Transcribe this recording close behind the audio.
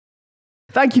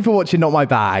Thank you for watching Not My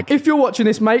Bag. If you're watching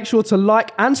this, make sure to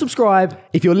like and subscribe.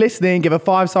 If you're listening, give a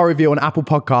 5-star review on Apple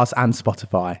Podcasts and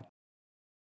Spotify.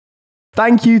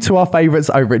 Thank you to our favourites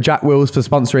over at Jack Wills for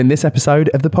sponsoring this episode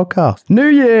of the podcast. New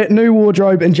year, new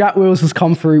wardrobe, and Jack Wills has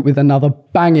come through with another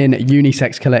banging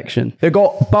unisex collection. They've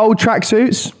got bold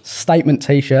tracksuits, Statement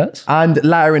t-shirts, and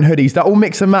layering hoodies that all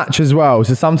mix and match as well.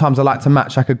 So sometimes I like to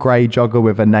match like a grey jogger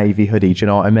with a navy hoodie. Do you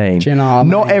know what I mean? Do you know what I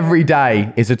mean? Not every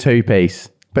day is a two-piece,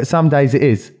 but some days it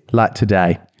is, like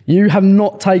today. You have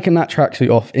not taken that tracksuit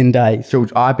off in days.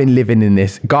 George, I've been living in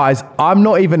this. Guys, I'm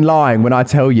not even lying when I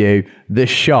tell you the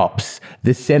shops,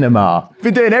 the cinema.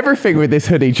 Been doing everything with this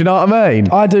hoodie, do you know what I mean?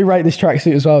 I do rate this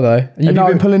tracksuit as well, though. Have you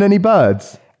been pulling any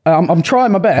birds? I'm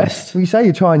trying my best. When you say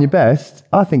you're trying your best,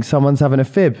 I think someone's having a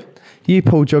fib. You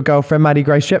pulled your girlfriend Maddie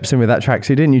Grace Jepson with that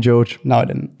tracksuit, didn't you, George? No, I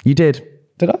didn't. You did.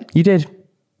 Did I? You did.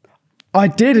 I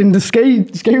did in the ski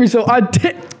resort. I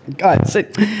did. Guys,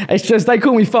 it's just they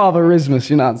call me Father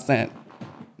Rismus, you know what I'm saying?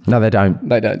 No, they don't.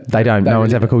 They don't. They don't. No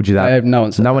one's ever called you that. No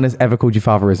one has ever called you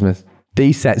Father Ismas.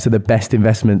 These sets are the best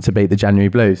investment to beat the January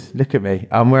blues. Look at me.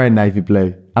 I'm wearing navy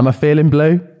blue. Am I feeling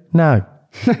blue? No.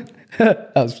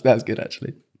 That's good,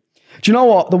 actually. Do you know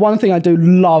what? The one thing I do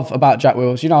love about Jack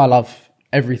Wills, you know I love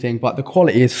everything, but the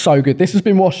quality is so good. This has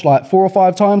been washed like 4 or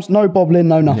 5 times. No bobbling,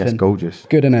 no nothing. Yeah, it's gorgeous.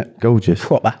 Good, innit? Gorgeous.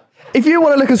 Proper. If you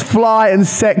want to look as fly and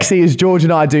sexy as George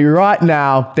and I do right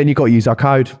now, then you've got to use our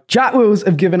code. Jack Wills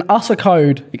have given us a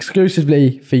code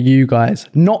exclusively for you guys.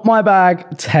 Not My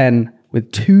Bag 10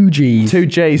 with 2 G's. 2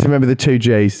 G's, remember the 2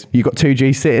 G's. You've got 2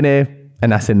 G's sitting here,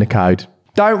 and that's in the code.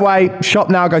 Don't wait, shop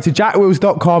now, go to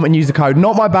jackwills.com and use the code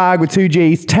Not My Bag with 2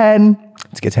 G's 10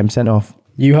 to get 10% off.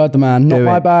 You heard the man. Not Do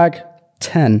My it. Bag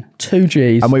 10, 2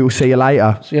 G's. And we will see you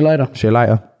later. See you later. See you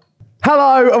later.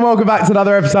 Hello and welcome back to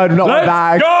another episode of Not My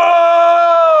Bag.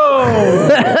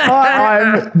 Hi,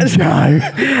 I'm Joe.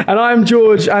 And I'm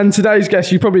George, and today's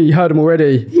guest, you probably heard him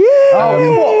already.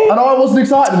 Yeah. And I wasn't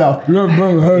excited enough. Well,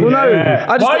 no.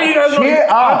 I just, Why are you guys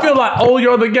I feel like all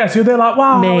your other guests, they're like,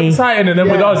 wow, how exciting. And then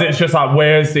with us, it's just like,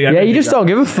 where's the Yeah, you just don't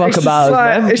give a fuck about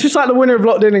us, man. it's just like the winner of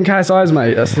Locked In and Cat's Eyes,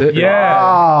 mate. That's it. Yeah.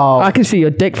 Oh, I can see your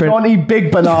dick print. Johnny Big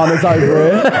Bananas over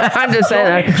here. I'm just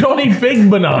saying that. Johnny Big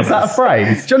Bananas. Is that a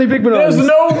phrase? Johnny Big Bananas. There's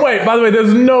no way, by the way,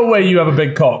 there's no way you have a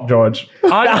big cock, George.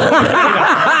 I'm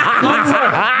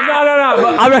sorry. No.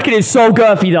 But I reckon it's so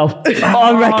girthy, though.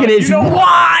 I reckon it's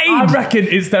wide. I reckon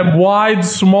it's them wide,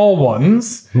 small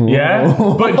ones. Yeah.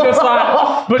 But just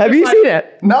like. But Have just you like, seen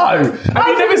it? No. I've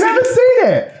never never seen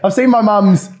it. I've seen my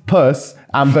mum's puss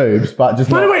and boobs, but just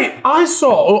By not. the way, I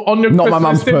saw on your Not my Christmas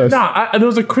mum's thing, purse. and there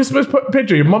was a Christmas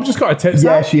picture. Your mum just got her tits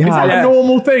Yeah, out. she Is has. that Yeah. a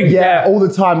normal thing? Yeah, all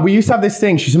the time. We used to have this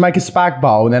thing. She used to make a spag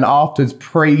bowl, and then afterwards,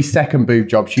 pre-second boob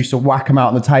job, she used to whack them out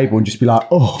on the table and just be like,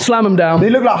 oh. Slam them down. They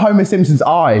look like Homer Simpson's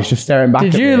eyes just staring back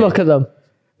Did at you me. look at them?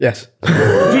 Yes. Do you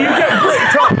get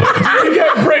bricked up? Do you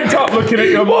get bricked up looking at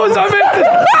your mum? What was I meant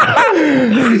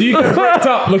Do you get bricked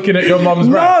up looking at your mum's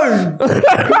breast? No.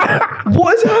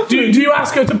 What is happening? Do you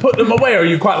ask her to put them away, or are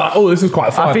you quite like, oh, this is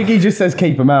quite fun? I think he just says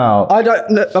keep them out. I don't.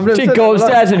 No, I've never She'd said go that.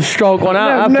 upstairs and stroke one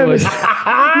out Never- afterwards.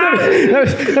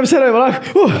 Never said that in my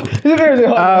life. Oh, is it very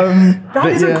hot? that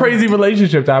is a crazy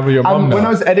relationship to have with your mum now. When I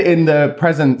was editing the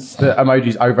presents, the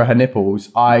emojis over her nipples,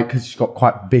 because she's got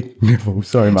quite big nipples.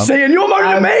 Sorry, mum. See, and you're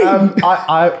moaning at me.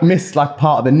 I missed like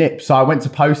part of the nip, so I went to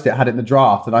post it, had it in the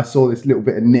draft, and I saw this little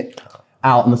bit of nip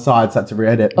out on the side, so I had to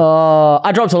re-edit.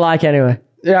 I dropped a like anyway.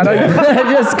 Yeah, I know.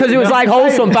 Just because it was like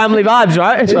wholesome family vibes,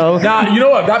 right? So Now, you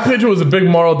know what? That picture was a big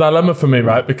moral dilemma for me,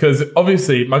 right? Because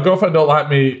obviously my girlfriend don't like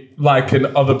me liking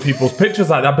other people's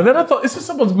pictures like that. But then I thought, this is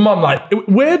someone's mum. Like,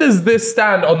 where does this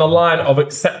stand on the line of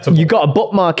acceptable? you got to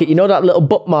bookmark it. You know that little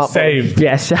bookmark? Saved.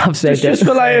 Yes, I've saved Just it.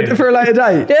 for a later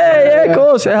date. Yeah, of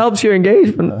course. It helps your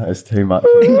engagement. That's too much.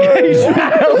 Engagement.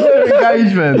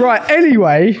 Right.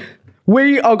 Anyway,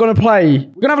 we are gonna play.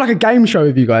 We're gonna have like a game show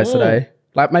with you guys today.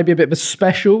 Like maybe a bit of a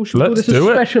special. Should we call Let's this do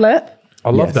a it. special ep?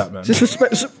 I love that, man. Just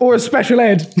or a special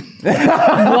ed.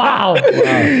 Wow.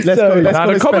 Let's Now, call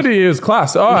the it comedy is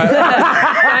class. All right.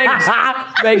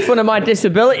 Thanks. Make fun of my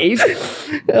disabilities.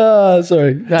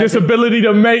 Sorry. Disability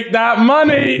to make that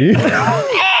money.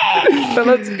 So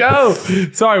let's go.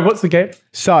 Sorry, what's the game?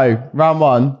 So, round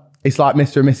one, it's like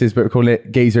Mr. and Mrs., but we're calling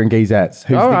it Geezer and Geezettes.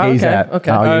 Who's All the right, geezer?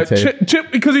 okay. Oh, you two.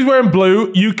 Chip, because he's wearing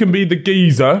blue, you can be the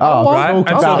geezer. Oh, right? talk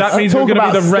And so about- that means we're talk going to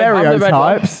about be the red.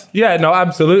 stereotypes. Yeah, no,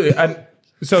 absolutely. And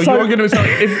So you're gonna. So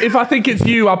if I think it's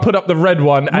you, I'll put up the red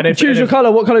one, and if Choose your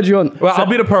colour. What colour do you want? Well, I'll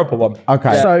be the purple one.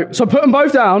 Okay. So put them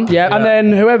both down. Yeah. And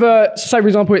then whoever, say for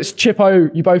example, it's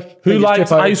Chippo. You both. Who think it's likes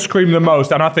Chippo. ice cream the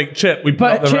most? And I think Chip. We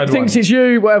put up But the Chip red thinks one. it's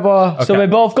you. Whatever. So we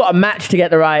both got a match to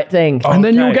get the right thing. And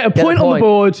then you'll Okay. get a Get point a on the point.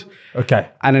 board. Okay.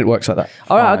 And it works like that.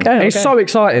 All right, okay. It's so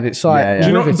exciting. It's like, Yeah, yeah. Do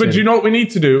you know? riveting. But do you know what we need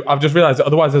to do? I've just realised that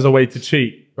otherwise there's a way to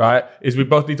cheat. Right? Is we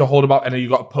both need to hold them up, and then you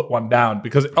got to put one down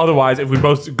because otherwise, if we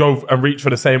both go and reach for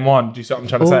the same one, do you see what I'm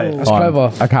trying to say? That's Fine.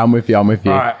 clever. Okay, I'm with you. All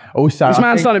right. Also, This I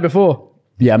man's think- done it before.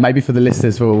 Yeah, maybe for the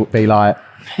listeners, we'll be like,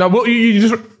 Now, what you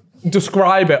just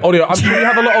describe it. Audio. I'm sure we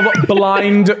have a lot of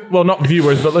blind, well, not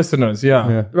viewers, but listeners.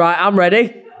 Yeah. Right, I'm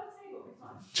ready.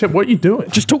 Chip, what are you doing?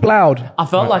 Just talk loud. I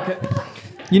felt like it.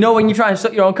 You know when you try and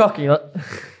suck your own cock, and you're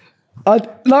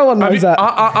like, No one knows that.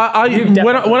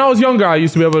 When I was younger, I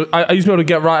used to be able. I used to be able to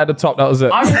get right at the top. That was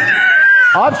it.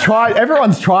 I've tried.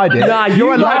 Everyone's tried it. nah, You're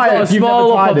a you've liar got a if you've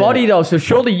small never upper tried it. body though, so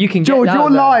surely you can George, get you're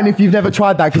down lying if you've never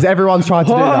tried that because everyone's tried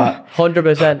to do that.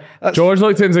 100%. George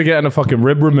looked into getting a fucking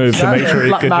rib removed to make sure he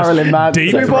like could Marilyn just Manson.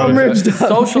 deep Two throat bottom it. ribs down.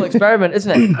 Social experiment,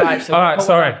 isn't it? Right, so All right,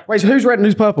 sorry. Wait, so who's red and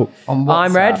who's purple?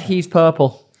 I'm red, he's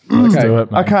purple. Okay. Do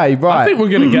it, man. Okay, right. I think we're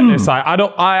gonna get this.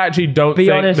 I actually don't Be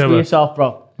think honest there with were- yourself,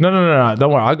 bro. No.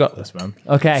 Don't worry. I got this, man.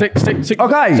 Okay. Stick Okay.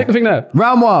 stick the thing there.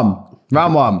 Round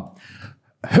one.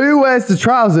 Who wears the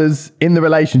trousers in the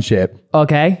relationship?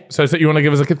 Okay. So you want to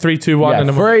give us like a 3, 2, 1, Yeah, and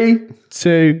then 3,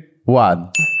 2, 1.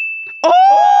 come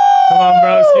on,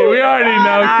 broski. We already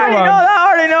know. Come on. I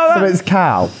already know So it's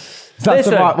Cal. That's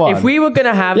Listen, the right one. if we were going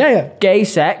to have Yeah. gay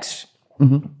sex,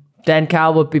 then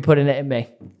Cal would be putting it in me.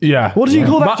 Yeah. What did you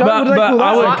call that, Joe? What do they call that?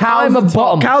 I would- I'm a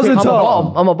bottom. Cal's a I'm a top.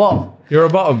 bottom. I'm a bottom. You're a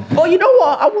bottom. Oh, you know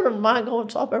what? I wouldn't mind going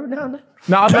top every now and then.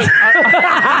 No,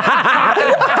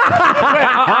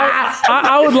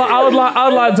 I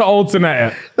would like to alternate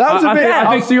it. That was a bit- I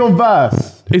think, so your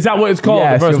verse. is that what it's called?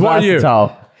 Yes, the verse? you're What are you?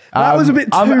 versatile. That was a bit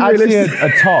I'm too actually realistic. a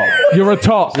top. You're a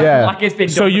top. Yeah. Like it's been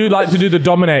So done. you like to do the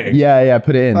dominating? Yeah,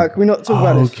 put it in. Can we not talk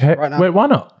about this Okay. right now? Wait, why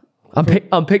not?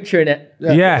 I'm picturing it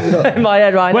Yeah. in my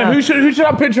head right Wait, now. who should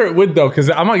I picture it with though? Because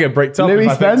I might get bricked up Louis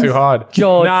if I think Spence? too hard.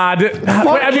 George. Nah,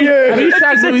 wait, have you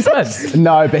shagged Louis Spence?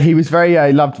 No, but he was very,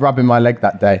 he loved rubbing my leg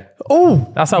that day.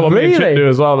 That's how what me and Chip Really? do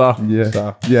as well, though. Yeah.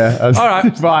 So. Yeah. All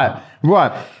right.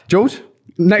 Right. George?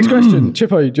 Next question.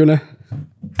 Chippo, do you want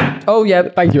to? Oh, yeah.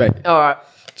 Thank you, mate. All right.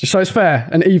 Just so it's fair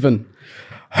and even.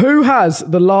 Who has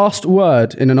the last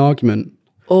word in an argument?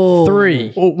 Oh.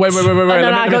 3. Oh, wait. no,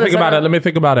 Let I me got think it. about it. Let me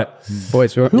think about it.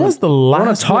 Boys, we're, Who was the we're on a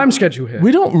last? time schedule here.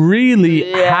 We don't really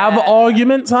Yeah. have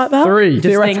arguments like that. 3. Just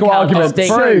Theoretical think out argument.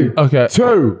 loud. 3, Okay.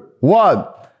 2, 1.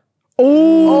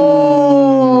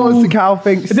 Oh, it's the Cal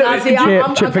thinks. See,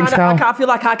 Chip thinks Cal. I feel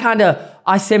like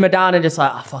I simmer down and just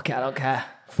like, oh, fuck it, I don't care.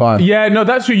 Fine. Yeah, no,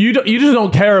 that's true. You just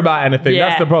don't care about anything. Yeah.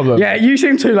 That's the problem. Yeah, you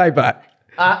seem too laid back.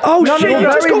 Oh, No, shit, you're you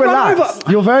just very got run relaxed.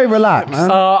 over. You're very relaxed. Maybe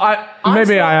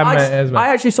I am. mate. I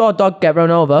actually saw a dog get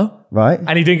run over. Right?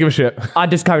 And he didn't give a shit. I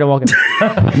just carried on walking.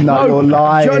 No, you're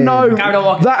lying. No, Carried on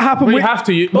walking. that happened We with... have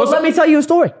to. But let me tell you a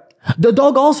story. The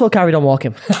dog also carried on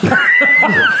walking. I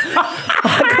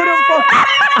couldn't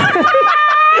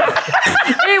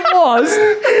It was.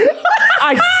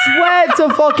 I swear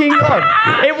to fucking God.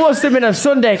 It must have been a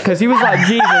Sunday because he was like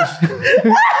Jesus.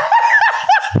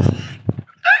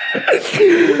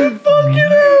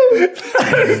 It's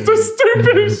the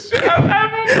stupidest shit I've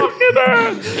ever fucking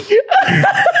heard.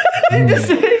 Just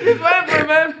went for it,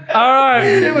 man. All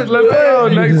right. Let's go.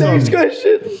 Next one.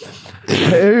 question.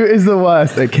 Who is the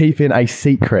worst at keeping a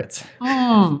secret?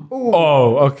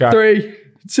 Oh, okay. 3,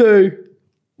 2,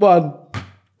 1.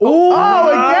 Oh,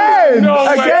 again! No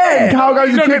way. Again! Cal goes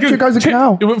to No, Chip, because Chip goes to Chip-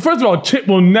 Cal. First of all, Chip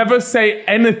will never say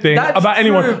anything That's about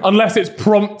anyone true. unless it's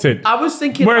prompted. I was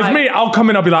thinking. Whereas like, me, I'll come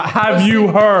in, I'll be like, have you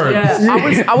heard?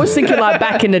 Yeah, I was thinking like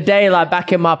back in the day, like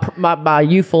back in my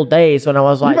youthful days when I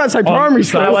was like, You about to say primary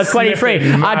so when I school? was 23,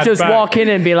 Sniffing I'd mad just back. walk in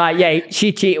and be like, yeah,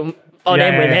 she cheating on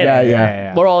him with him.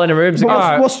 Yeah. We're all in a room together.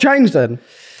 Alright. What's changed then?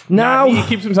 Now, He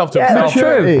keeps himself to that's himself.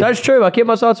 maturity. true. That's true. I keep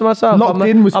myself to myself. Locked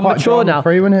in was I'm quite mature now.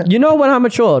 drama-free, wasn't it? You know when I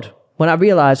matured? When I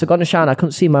realised I got in the shower and I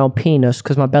couldn't see my own penis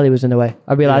because my belly was in the way.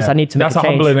 I realised I need to make That's a a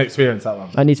change. humbling experience, that one.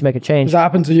 I need to make a change. Does that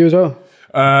happen to you as well?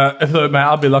 Look, man,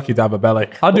 I'd be lucky to have a belly.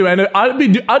 I'd do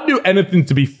anything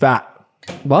to be fat.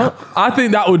 What? I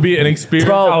think that would be an experience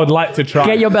Bro, I would like to try.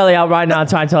 Get your belly out right now and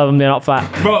try and tell them they're not fat.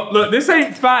 But look, this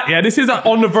ain't fat, yeah. This is like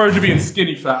on the verge of being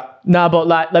skinny fat. No, but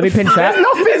like, let me pinch that. There's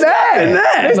nothing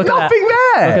there. There's Look at that. nothing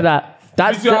there. Look at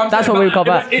that. You see what I'm That's saying? what we call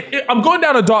But that. I'm going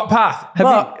down a dark path.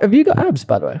 Have you got abs,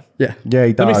 by the way? Yeah. Yeah,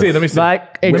 he does. Let me see.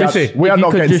 Like, it Let me just, see. We if are you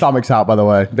not could getting just- stomachs out, by the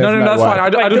way. No, that's fine. I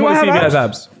just do want I to see if have he has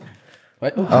abs.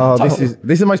 Wait. Oh, this is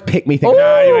the most pick me thing.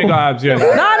 Nah, you ain't got abs. You ain't got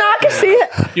abs. No, I can see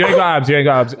it. You ain't got abs. You ain't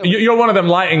got abs. You're one of them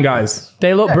lighting guys.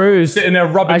 They look bruised. Sitting there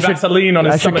rubbing Vaseline on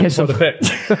I his should stomach kiss for the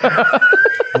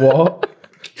pic. What?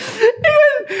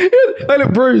 They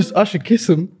look bruised. I should kiss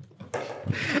them.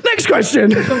 Next question.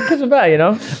 Because of that, you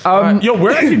know. Yo,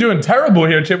 we're actually doing terrible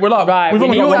here, Chip. We're like, Right, we've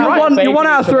only we need got to one. write you're one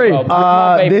out of favorites three. for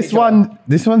the club.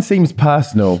 This one seems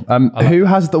personal. Who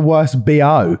has the worst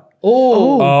BO?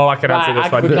 Oh, I can answer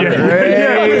this one. we've done it.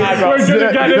 We're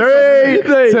gonna get it.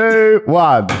 3, 2,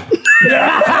 1.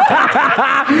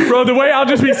 Bro, the way I'll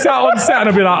just be sat on set and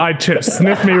I'll be like, "I Chip,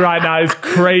 sniff me right now." It's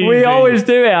crazy. We always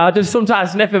do it. I just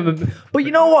sometimes sniff him. But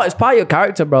you know what? It's part of your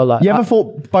character, bro. Like, You ever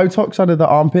thought Botox under the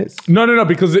armpits? No,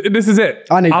 because this is it.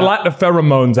 I need that. like the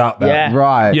pheromones out there. Yeah.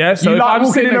 Right. Yeah, so you if like I'm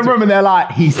walking sitting in a next to- room and they're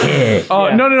like, he's here. Oh,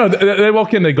 Yeah. no. They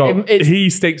walk in, they go, It's- he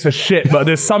stinks of shit, but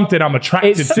there's something I'm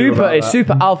attracted it's to. super. about It's that.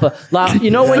 super alpha. Like,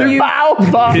 you know when you.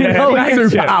 Alpha. Yeah, know, thanks, super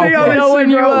Chip. alpha. You know when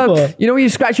Super alpha. you when you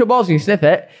scratch your balls and you sniff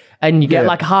it and you get Yeah.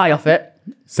 like high off it.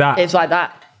 Sat. It's like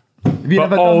that. Have you But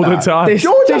ever all done the that? time.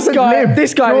 George This hasn't guy- lived.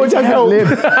 this guy George needs hasn't help. lived.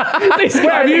 This Wait,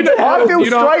 have you I feel you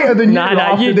know- straighter than you Nah,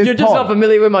 after you're this just pod. not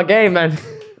familiar with my game, man.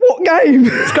 What game?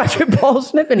 Scratch your balls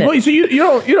sniffing it. Wait, so you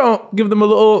don't give them a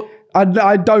little I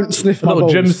don't sniff my little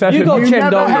balls. gym session? You got You chin,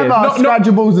 never don't you? ever scratch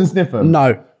your balls and sniff them?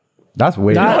 No. That's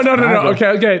weird. No.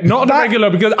 Okay. Not a regular,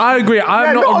 because I agree. I'm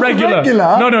Yeah, not not a as a regular.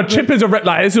 regular. No. Chip is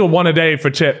like this is a one a day for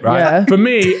Chip, right? Yeah. For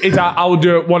me, it's I will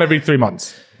do it one every 3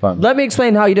 months. Let me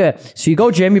explain how you do it. So you go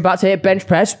gym, you're about to hit bench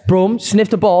press, boom, sniff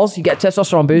the balls, you get a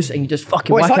testosterone boost, and you just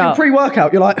fucking Well, it's whack like a out.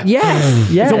 pre-workout. You're like, Yeah,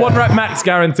 yeah. It's a 1 rep max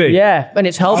guarantee. Yeah, and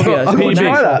it's healthier. I've got It's to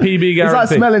nice. try that. PB It's like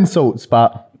guarantee. smelling salts,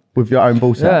 but with your own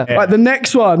ball sack. Yeah. Right, the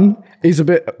next one is a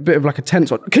bit of like a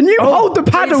tense one. Can you hold the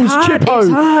paddles, It's hard, Chippo? it's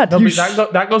hard. No,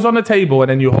 but that goes on the table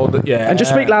and then you hold it. Yeah. And just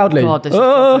speak loudly. God, this is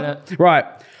tough, innit? Right.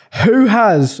 Who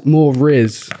has more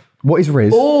Riz? What is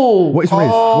Riz? Oh. What is Riz?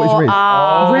 What is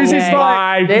Riz? Riz is okay.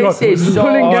 like This is so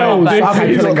pulling girls. tough.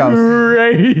 I'm pulling girls.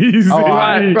 crazy.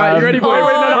 right, you ready, boy? Wait, no,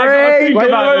 I gotta think Wait,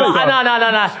 about wait, this.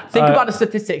 wait. No. Think about the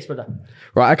statistics, brother.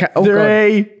 Right, okay. Oh, God.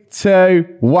 3, 2,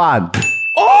 1.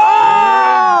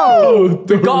 Oh,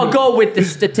 We've got to go with the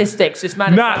statistics. This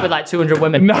man is Nah. with like 200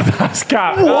 women. No, that's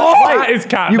cap. That is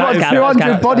cap. You That got is cap, 200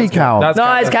 that's cap, body count. That's No,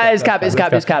 cap, it's that's cap, it's cap, it's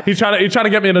cap, it's cap. He's trying to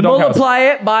get me in the doghouse. Multiply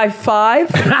it by 5,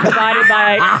 divided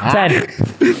by 10.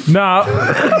 No,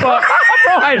 but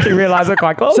I didn't realize I'm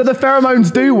quite close. So the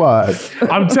pheromones do work.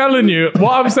 I'm telling you,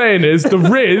 what I'm saying is the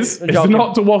Riz is joking.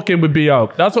 not to walk in with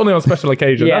BO. That's only on special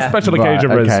occasion. Yeah. That's special Right,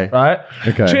 occasion Riz, okay. right?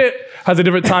 Okay. Chip has a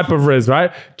different type of Riz,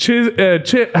 right? Chip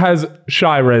has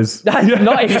shy Riz. That's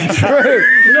not even true.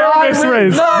 Nervous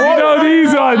Riz. no, You know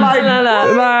these ones.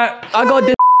 No. Like, I got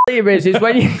this Riz. It's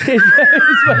when you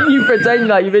pretend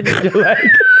like you've injured your leg.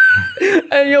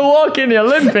 And you're walking, you're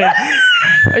limping.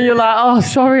 And you're like, oh,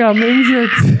 sorry, I'm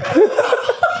injured.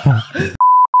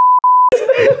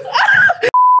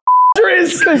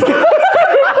 Riz.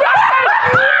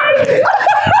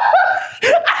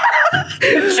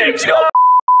 Chip's got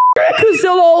because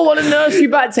they'll all want to nurse you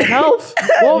back to health,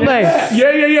 won't they?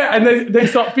 yeah. And they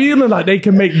start feeling like they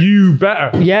can make you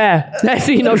better. Yeah. Next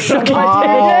thing you know, shucking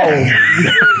my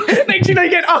dick. Next you know, you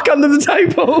get Uck under the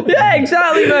table. Yeah,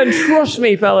 exactly, man. Trust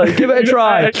me, fellas. Give it a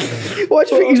try. Why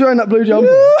do you think he's wearing that blue jumper?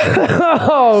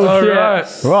 Oh, All shit.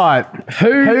 right. Right.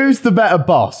 Who's the better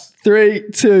boss? 3,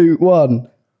 2, 1.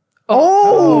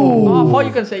 Oh, I thought you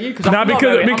were going to say you Now,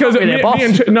 because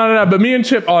me and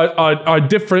Chip are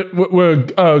different. We're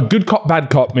good cop, bad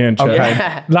cop. Me and Chip.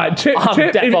 Okay. Like Chip, I'm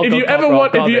if definitely you good ever cop,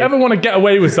 want, bro, if you God, ever want to get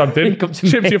away with something, Come to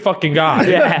Chip's me. your fucking guy.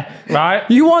 Yeah. Right.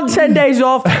 You want 10 days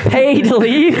off, paid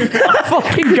leave? I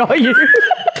fucking got you.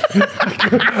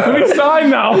 Let me sign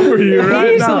that for you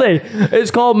right now. Easily.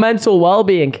 It's called mental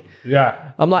well-being.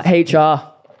 Yeah. I'm like HR.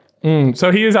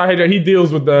 So he is our HR. He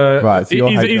deals with the. Right, so you're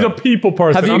he's HR. a people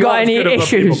person. Have you I'm got not as any good of a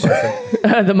people issues person.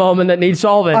 at the moment that need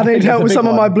solving? I need help with some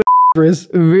of my blue Riz.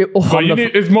 But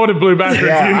it's more than blue batteries.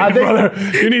 I you, need,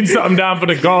 brother. You need something down for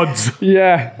the gods.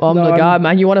 Yeah. I'm the guy,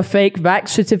 man. You want a fake vax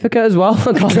certificate as well?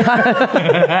 I got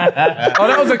that. Oh,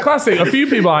 that was a classic. A few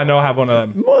people I know have one of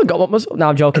them. Well, I got one myself. No,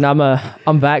 I'm joking. I'm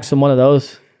vaxxed. I'm one of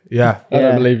those. Yeah. I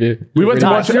don't believe you. We went to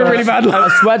Nah, watch you're really bad. I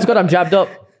swear to God, I'm jabbed up.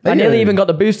 I nearly even got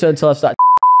the booster until I started.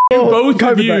 Both of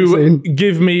COVID you vaccine.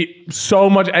 give me so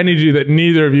much energy that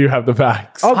neither of you have the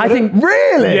facts. I think.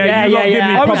 Really? Yeah, you lot give me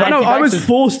yeah. proper- I was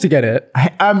forced to get it.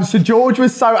 So George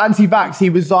was so anti-vax. He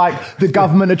was like, the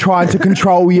government are trying to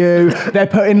control you. They're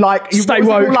putting like Stay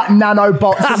what was it woke. called, like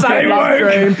nanobots. into Stay your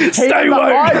bloodstream. woke. He was Stay like, woke.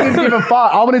 I didn't give a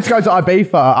fuck. I wanted to go to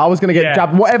Ibiza. I was gonna get Yeah.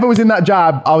 jabbed. Whatever was in that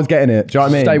jab, I was getting it. Do you know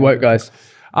what I mean? Stay woke, guys.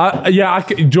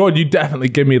 George, you definitely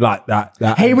give me like that.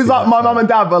 He was like, my mum and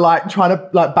dad were like trying to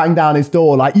like bang down his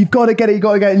door, like, you've got to get it, you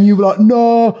got to get it. And you were like,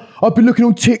 no, I've been looking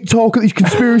on TikTok at these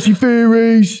conspiracy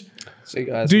theories. See you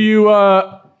guys. Do you,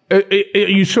 are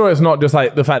you sure it's not just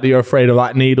like the fact that you're afraid of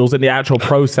like needles and the actual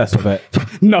process of it?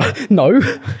 No.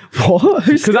 What?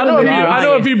 Because I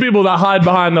know a few people that hide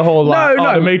behind the whole like,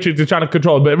 No. the Matrix is trying to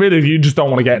control it, but really you just don't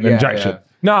want to get an injection. Yeah.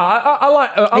 No, I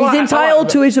like. He's entitled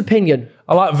to his opinion.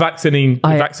 I like vaccine.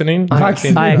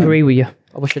 Vaccine. I agree with you.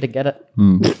 I wish I did get it.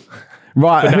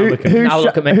 Right, Now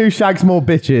look at me. who shags more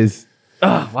bitches?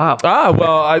 Oh, wow.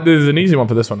 Well, there's an easy one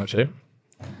for this one actually.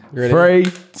 3,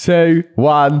 2,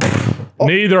 1.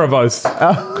 Neither of us,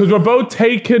 because we're both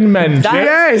taken men.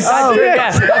 Yes.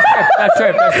 That's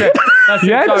true.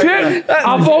 Yeah, Sorry, Chip.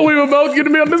 I thought we were both going to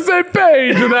be on the same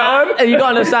page with that one. You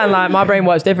gotta understand, like, my brain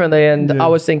works differently, and I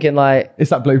was thinking, like, It's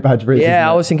that blue badge Riz, yeah, I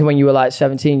isn't it? was thinking when you were like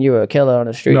 17, you were a killer on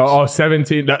the streets. No,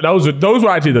 17. Those were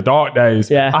actually the dark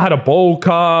days. Yeah. I had a bowl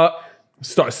cut,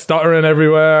 started stuttering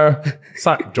everywhere. It's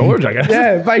like George, I guess.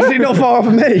 Yeah, basically not far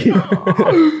from me.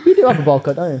 You do have a ball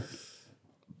cut, don't you?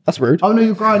 That's rude. Oh no,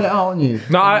 you're grinding it out, aren't you?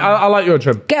 No, I like your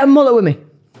trim. Get a mullet with me.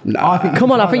 I think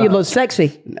Come on, I think you look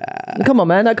sexy. Come on,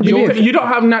 man, that could be you. You don't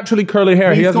have naturally curly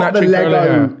hair. He He's has got the naturally curly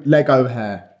hair. Lego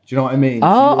hair. Do you know what I mean?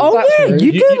 Oh yeah, rude.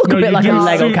 you do look a bit you like do a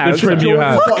Lego suit the character. trim you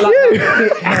have. Got like that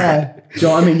thick hair. Do you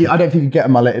know what I mean? I don't think you'd get a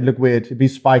mullet. It'd look weird. It'd be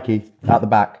spiky out the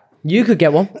back. You could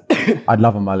get one. I'd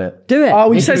love a mullet. Do it.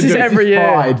 Oh, he says this every year.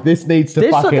 Pride. This needs to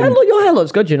This fucking... look, your hair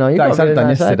looks good, you know. You Thanks, got I haven't done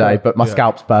nice yesterday, haircut. but my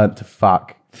scalp's burnt to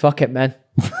fuck. Fuck it, man.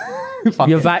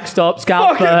 You're vaxxed up,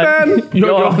 scalp Fuck it, burn. man.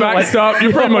 You're vaxxed up.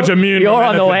 You're pretty much immune. You're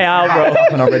on the way out, bro.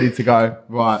 And I'm ready to go.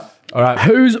 Right. All right.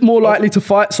 Who's more likely to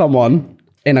fight someone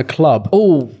in a club?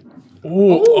 Oh,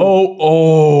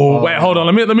 Wait, hold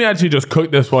on. Let me actually just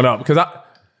cook this one up because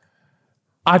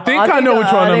I think I know which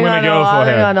one I'm going to go for I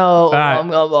here. think I know. All right. I'm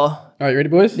gonna go. All right, you ready,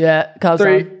 boys? Yeah, calm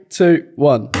 3, down. 2,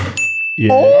 1.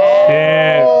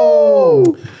 Yeah.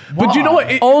 Oh. But you know what?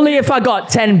 Only if I got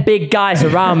 10 big guys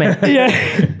around me.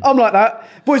 Yeah, I'm like that.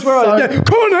 Boys, where are you? Yeah,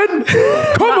 come on then.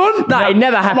 Come on. Nah, it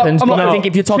never happens. I'm but not- I think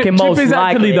if you're talking Chip most is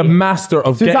actually likely, the master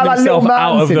of So is getting that like himself little man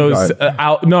out of those.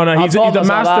 syndrome? No, he's told the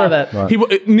myself out master.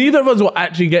 of Neither of us will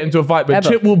actually get into a fight, but Ever.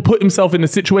 Chip will put himself in a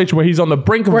situation where he's on the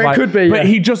brink of a Where it fight. could be, but yeah.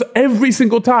 he just every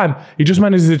single time he just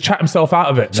manages to chat himself out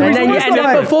of it. and then, always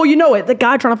like- before you know it, the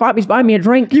guy trying to fight me is buying me a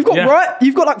drink. You've got Yeah.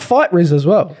 You've got like fight riz as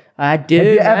well. I do. Have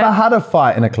you man. ever had a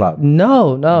fight in a club?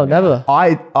 No, never.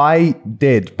 I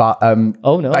did, but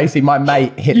Oh, no. basically my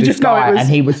mate hit You this just know guy it was- and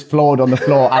he was floored on the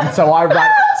floor, and so I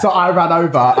ran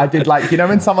over. I did like, you know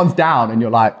when someone's down and you're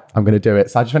like, I'm gonna do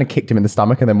it. So I just went and kicked him in the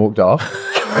stomach and then walked off.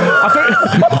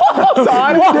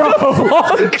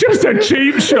 Just a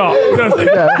cheap shot.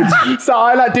 Yeah. So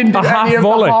I like didn't do A half any of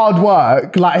volley. the hard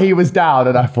work. Like he was down,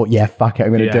 and I thought, yeah, fuck it,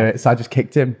 I'm gonna Yeah. do it. So I just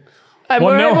kicked him. And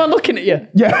Well, were no. everyone looking at you?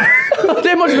 Yeah.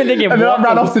 They must have been thinking, And then I what?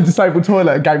 ran off to the disabled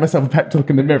toilet and gave myself a pep talk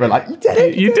in the mirror, like, you did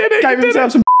it. You did it. Gave You did himself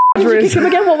it. some Did you kick him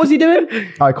again? What was he doing?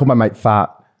 I called my mate fat.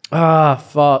 Ah,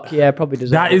 fuck. Yeah, probably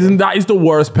deserve That is the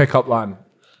worst pickup line.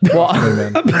 What?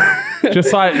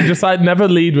 Just like never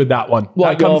lead with that one.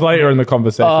 What, that comes your- later in the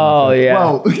conversation. Oh, yeah.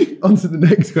 Well, on to the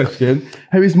next question.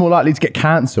 Who is more likely to get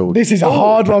cancelled? This is a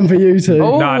hard one for you two.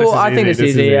 Oh, Nah, this is I think easy. it's This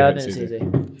is easy. easy. Yeah, I This think is it's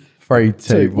easy. 3,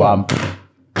 2, 1.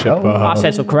 I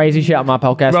said some crazy shit on my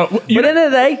podcast. Bro, But at the end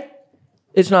of the day,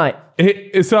 it's night.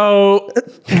 So,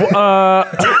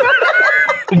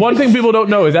 one thing people don't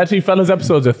know is actually Fellas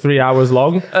episodes are 3 hours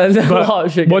long. And a But lot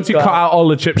of shit once gets you cut cut. out all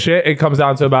the Chip shit, it comes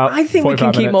down to about I think we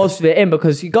can 45 keep minutes. most of it in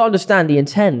because you got to understand the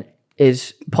intent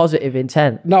is positive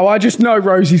intent. No, I just know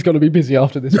Rosie's going to be busy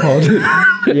after this pod.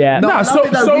 Yeah. Nah, so we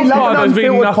love far an there's been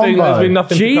unfiltered nothing. convo. There's been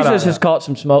nothing. to cut Jesus out. has caught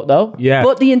some smoke though. Yeah.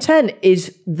 But the intent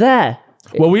is there.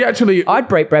 Well, we actually. I'd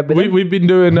break bread with him. We've been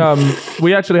doing.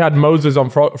 We actually had Moses on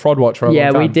Fraud Watch for a long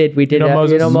Yeah, time. we did. We did. You know You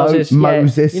Moses? know Moses.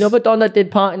 Moses. Yeah. You know the Don that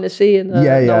did Part in the Sea and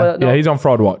Yeah, yeah. Noah- Yeah, he's on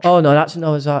Fraud Watch. Oh no, that's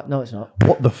Noah's Ark. No, it's not.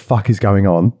 What the fuck is going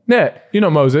on? Yeah, you know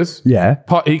Moses. Yeah.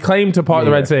 He claimed to part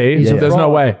the Red Sea. He's a There's no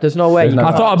way. There's no way. There's no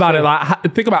I way. thought about it.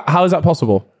 Like, think about how is that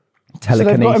possible? So they've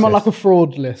Telekinesis. got him on like a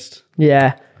fraud list.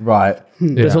 Yeah. Right.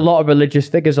 There's a lot of religious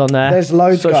figures on there. There's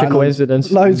loads Such going a on.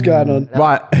 coincidence. Loads going on.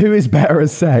 Right. Who is better at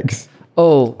sex?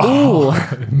 Oh. Ooh.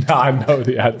 Nah, I know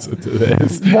the answer to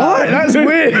this. What? That's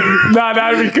weird.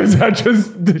 No, because I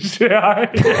just the shit.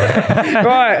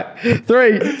 Right.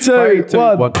 3, 2,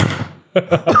 1.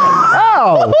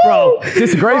 Oh, Bro.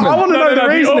 disagreement. I want to know the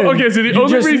reasoning. Okay, so the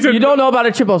only reason You don't know about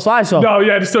a triple slice, though. No,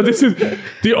 yeah. So this is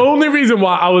the only reason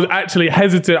why I was actually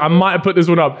hesitant. I might have put this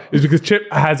one up is because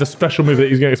Chip has a special move that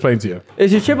he's going to explain to you.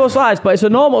 It's a triple slice, but it's a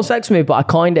normal sex move, but I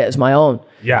coined it as my own.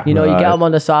 Yeah. You know, you Right. get them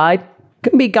on the side,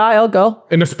 Can be guy or girl.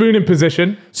 In a spooning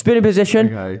position. Spinning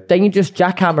position. Okay. Then you just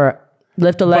jackhammer it.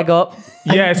 Lift a leg up.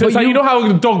 Yeah, so it's like, you know how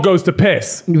the dog goes to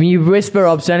piss? You whisper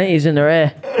obscenities in their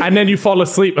ear. And then you fall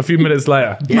asleep a few minutes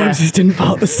later. Moses didn't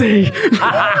part the sea.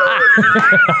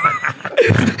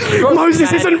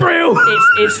 Moses isn't real.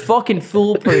 It's fucking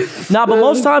foolproof. Nah, but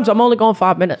most times I'm only going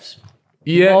 5 minutes.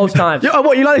 Yeah. Most times. Yeah,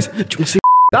 what you like this?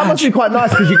 That must be quite nice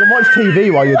because you can watch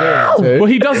TV while you're doing it too. Well,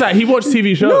 he does that. He watches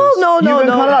TV shows. No. You can kind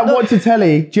of like watch the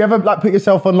telly. Do you ever like put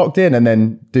yourself on locked in and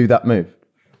then do that move?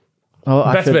 Oh,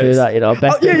 I Best should do bits. that, you know.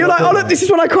 Best Yeah, bits. you're like, oh look, this is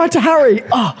when I cried to Harry.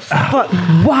 Oh, but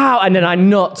Wow, and then I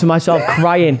nut to myself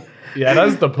crying. Yeah,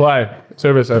 that's the play.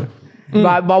 Seriously.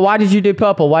 But why did you do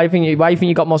purple? Why do you think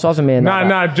you got more sauce than me?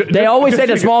 Nah. They always say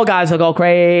the small guys will go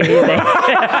crazy. You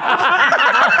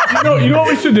know what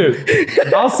we should do?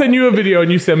 I'll send you a video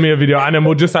and you send me a video and then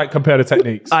we'll just like compare the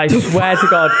techniques. I swear to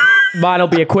God, mine'll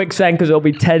be a quick send because it'll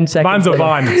be 10 seconds. Mine's a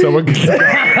Vine, so we're good.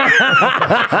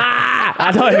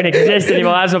 I don't even exist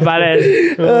anymore. That's what that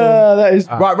is. that is.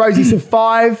 Right, Rosie, so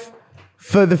 5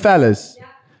 for the fellas.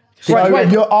 So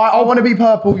Wait. I want to be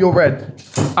purple, you're red.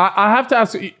 I have to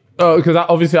ask you, because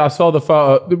obviously I saw the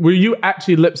photo. Were you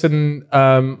actually lipsing,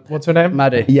 what's her name?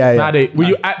 Maddie. Yeah. Maddie. Were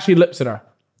you actually lipsing her?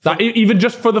 Like, even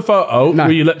just for the photo, No.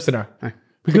 were you lipsing her? No.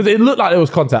 Because it looked like there was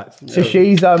contact. So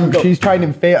she's trained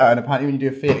in theatre, and apparently when you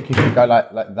do a theatre kick, you go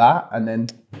like that, and then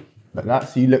like that,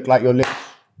 so you look like your lips.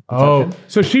 Oh,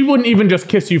 so she wouldn't even just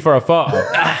kiss you for a photo?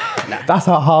 That's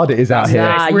how hard it is out here.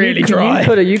 Nah, really dry.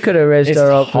 You could have raised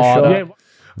her up for hard. sure. Yeah.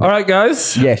 All right,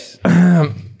 guys. Yes.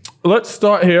 Let's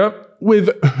start here with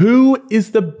who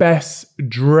is the best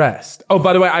dressed. Oh,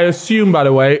 by the way, I assume, George,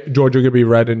 you're going to be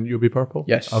red and you'll be purple?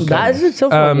 Yes. Okay. That is a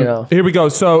tough one, you know. Here we go.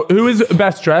 So, who is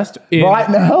best dressed? Right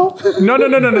now?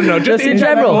 No. Just in in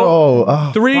general. general.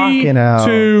 Oh, 3, fucking hell.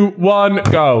 2, 1,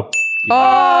 go.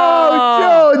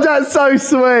 Oh, George, that's so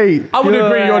sweet. I would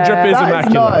agree your drip is That is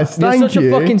immaculate. nice. You're Thank such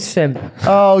you. a fucking simp.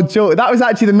 Oh, George, that was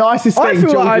actually the nicest I thing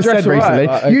feel George like I has said dress right. recently.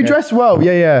 Okay. You dress well.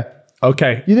 Yeah.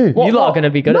 Okay. You do. You lot are going to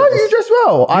be good No, at this. you dress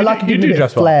well. I like you giving do a bit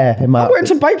dress of well. flair in my We're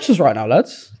into Babesters right now,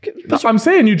 lads. I'm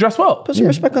saying you dress well. Put some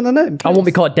respect on the name. I won't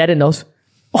be caught dead in those.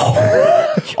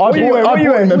 What you wearing? What you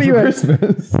wearing? them What you for wearing?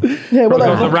 Christmas. Yeah, what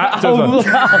Got the Raptors on.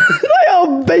 They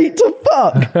are beat to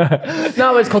fuck.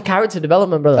 No, it's called character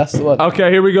development, brother. That's the one. Okay,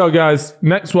 here we go, guys.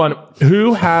 Next one.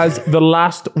 Who has the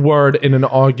last word in an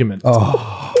argument?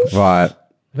 Right.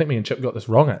 I think me and Chip got this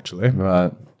wrong, actually.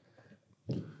 Right.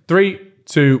 3,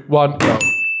 2, 1, go.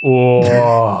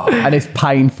 Oh. And it's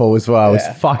painful as well.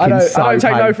 Yeah. It's fucking I don't so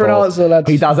take no for an painful. answer, lads.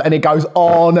 He does it and it goes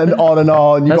on and on and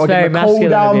on. You've That's got to give very him a cool masculine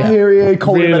down of you. period,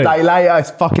 call him Really? a day later. It's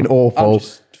fucking awful.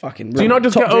 Fucking. Do you not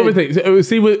just get over things?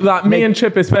 See, with like me and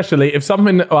Chip especially, if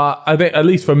something, I think at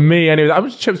least for me anyway, I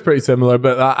was Chip's pretty similar,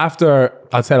 but after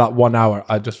I'd say like 1 hour,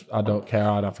 I don't care.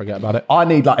 I don't forget about it. I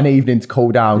need like an evening to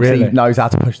cool down because Really? he knows how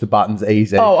to push the buttons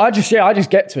easy. Oh, I just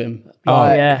get to him.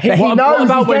 Like, yeah. He What knows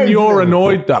about he's when getting you're to them.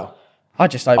 annoyed though? I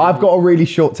just don't. I've got a really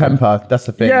short temper. That's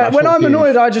the thing. Yeah, Like, when short I'm fuse.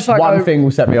 annoyed, I just like one go- thing will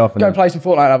set me off. And go then, play some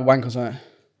Fortnite and have a wank or something.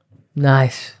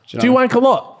 Nice. Do you wank a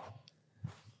lot?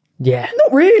 Yeah.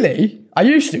 Not really. I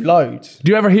used to loads.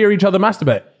 Do you ever hear each other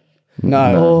masturbate?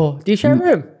 No. Oh, do you share a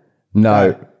room?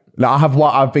 no. Like,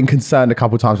 I've been concerned a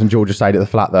couple of times when Georgia stayed at the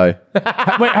flat though.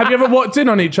 Wait, have you ever walked in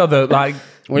on each other like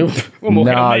We're walking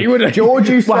on me, wouldn't George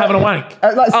used to while having a wank?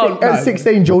 At, like, Oh, no. at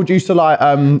 16, George used to like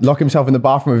lock himself in the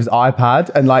bathroom with his iPad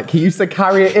and like he used to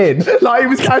carry it in like he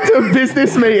was going to a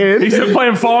business meeting. He's just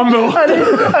playing Farmville. And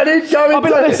he'd go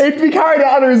into, he'd be carrying it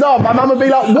under his arm. My mum would be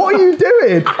like, "What are you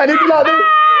doing?" And he'd be like,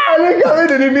 and he'd go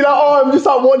in and he'd be like, "Oh, I'm just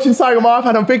like watching something on my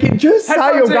iPad." I'm thinking, just say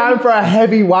Headphones you're in. going for a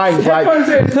heavy wank. Like,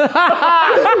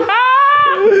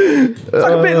 It's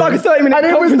like a bit like a 30-minute and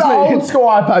it was conference the meeting. old school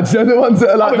iPads, you know, the ones that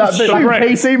are like that big like great.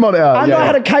 PC monitor. And I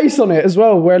had a case on it as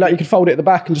well, where like you could fold it at the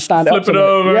back and just stand Flip it up. it to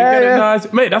over, Yeah, get yeah. it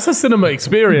nice. Mate, that's a cinema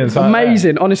experience.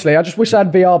 Amazing, honestly. I just wish I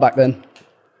had VR back then.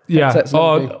 Yeah. Headsets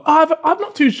and everything. I'm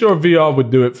not too sure VR would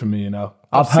do it for me, you know.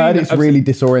 I've heard it's really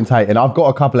disorientating. I've got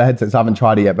a couple of headsets. I haven't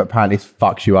tried it yet, but apparently it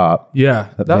fucks you up. Yeah,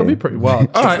 that would be pretty wild.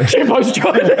 All right. Chimbo's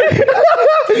tried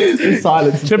it.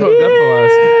 Silence. Chippo,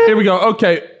 definitely. Here we go.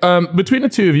 Okay. Between the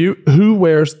two of you, who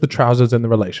wears the trousers in the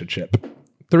relationship?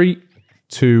 3,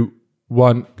 2,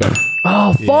 1, go.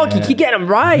 Oh, fuck. You keep getting them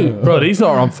right. Bro, these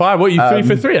are on fire. What, are you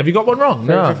 3 for 3? Have you got one wrong?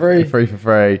 No. For free. 3 for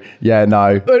 3. Yeah,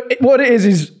 no. But what it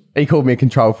is He called me a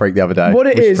control freak the other day. what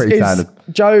it which is pretty standard.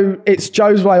 Joe. It's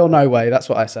Joe's way or no way. That's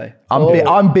what I say.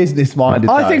 I'm business minded.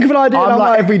 I think of an idea and I'm I'm like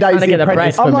like, every trying day's to the get the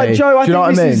apprentice bread. for I'm like, me. Joe, I Do you know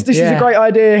think what I mean? this is Yeah. a great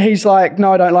idea. He's like,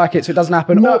 no, I don't like it, so it doesn't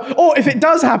happen. Or if it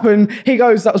does happen, he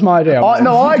goes, that was my idea.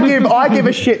 No, I give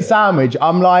a shit sandwich.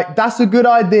 I'm like, that's a good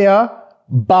idea,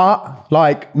 but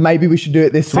like maybe we should do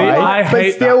it this way. I but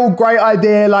hate still, great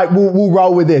idea. Like we'll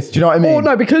roll with this. Do you know what I mean? Oh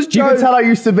no, because you can Joe- tell I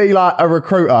used to be like a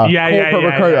recruiter, corporate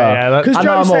recruiter. Because I know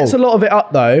Joe them all. sets a lot of it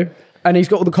up though, and he's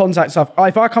got all the contact stuff.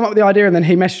 If I come up with the idea and then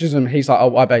he messages him, he's like,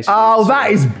 "Oh, I basically." Oh,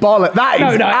 that is bollock.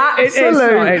 That is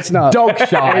absolute it's not. dog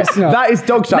shit. It's not. That is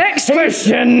dog shit. Next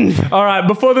question. All right,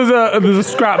 before there's a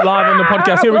scrap live on the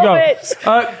podcast, here we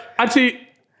go. Actually,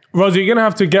 Rosie, you're going to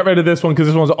have to get rid of this one because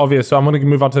this one's obvious, so I'm going to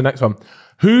move on to the next one.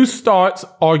 Who starts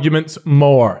arguments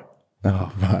more? Oh,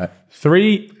 right.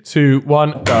 3, 2,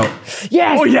 1, go.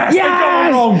 Yes! Oh, yes!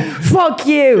 Yes! Wrong. Fuck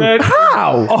you!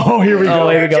 How? Oh, here we go.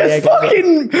 Here we go. Just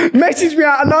fucking message me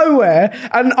out of nowhere,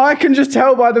 and I can just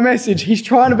tell by the message he's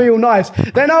trying to be all nice.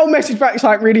 Then I'll message back, it's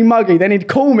like really muggy. Then he'd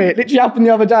call me. It literally happened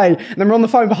the other day, and then we're on the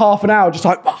phone for half an hour, just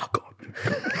like, oh god.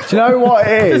 Do you know what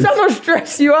it Does is? that not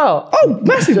stress you out? Oh,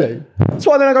 massively. That's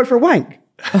why then I go for a wank.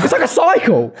 It's like a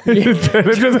cycle. It's It's a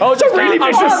really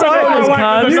big just cycle. You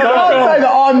can't say that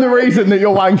I'm the reason that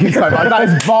you're wanking so much. That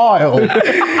is vile.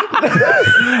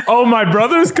 Oh, my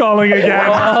brother's calling again.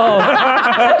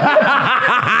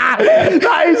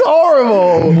 That is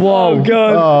horrible. Whoa.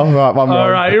 God. Oh, right, one more.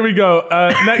 All right, here we go.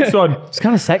 Next one. It's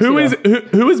kind of sexy.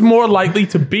 Who is more likely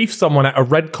to beef someone at a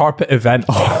red carpet event?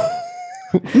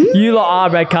 You lot are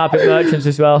red carpet merchants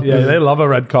as well. Yeah, they love a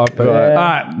red carpet. All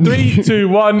right, 3, 2,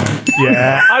 1.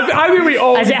 Yeah, I think we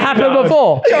all. Has it happened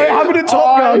before? So it happened at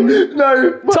Top Gun.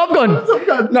 No. Top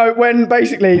Gun. No, when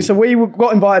basically, so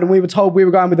got invited and we were told we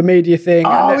were going with the media thing.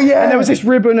 Oh, and yeah. And there was this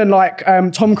ribbon and like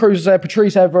Tom Cruise was there,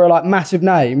 Patrice Evra, like massive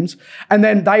names. And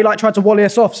then they like tried to wally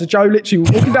us off. So Joe literally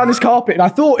was walking down this carpet and I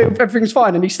thought everything's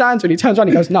fine. And he stands and he turns around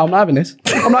and he goes, "No, I'm not having this.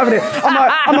 I'm not having it."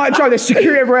 I'm like, "Joe, there's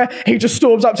security everywhere." He just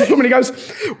storms up to this woman and he goes,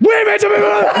 "We're meant to be,"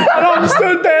 and I'm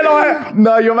stood there like,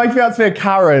 No, you're making me out to be a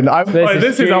Karen.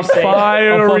 This is a juicy. I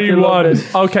fiery fucking love one.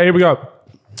 this. Okay, here we go.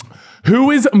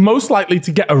 Who is most likely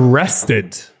to get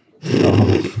arrested?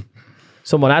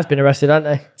 Someone has been arrested,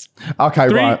 haven't they? Okay,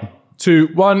 3, right. 2,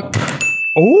 1.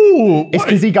 Oh, It's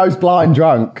because he goes blind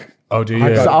drunk. oh, do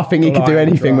you? So I think he could do Blind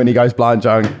anything drunk. when he goes blind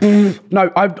drunk.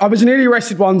 no, I was nearly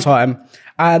arrested one time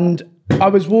and I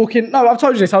was walking, no, I've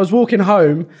told you this, I was walking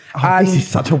home and This is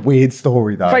such a weird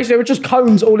story, though. basically there were just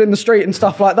cones all in the street and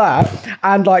stuff like that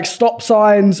and like stop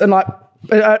signs and like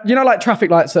you know, like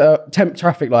traffic lights that are temp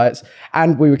traffic lights,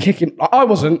 and we were kicking. I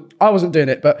wasn't doing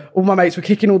it, but all my mates were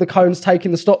kicking all the cones,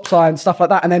 taking the stop signs, stuff like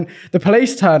that. And then the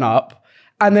police turn up,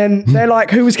 and then they're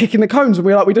like, "Who was kicking the cones?" And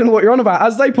we're like, "We don't know what you're on about."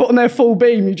 As they put on their full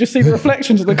beam, you just see the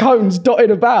reflections of the cones dotted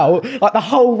about, like the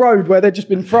whole road where they'd just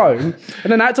been thrown.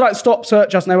 And then they had to like stop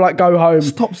search us, and they were like, "Go home."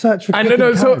 Stop search for And kicking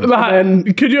no, so cones.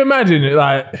 like, could you imagine it?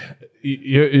 Like,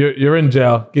 you're in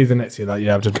jail. Geezer next to you, like,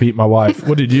 yeah, I've just beat my wife.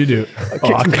 What did you do?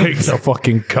 I kicked a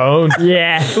fucking cone.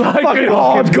 Yeah. Like, Fucking it's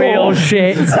hardcore. Real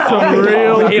shit. some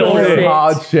real shit.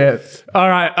 Hard shit. All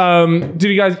right.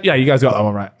 Did you guys? Yeah, you guys got that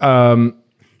one right.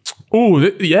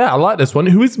 Yeah, I like this one.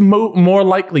 Who is more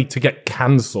likely to get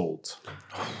cancelled?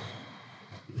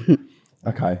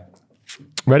 Okay.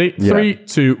 Ready? Yeah. 3,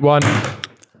 2, 1.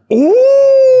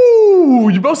 Ooh,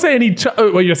 you're both saying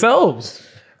yourselves.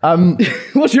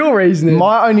 What's your reasoning?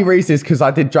 My only reason is because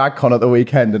I did DragCon at the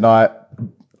weekend and I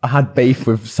had beef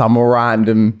with some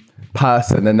random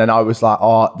person, and then I was like,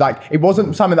 oh, like it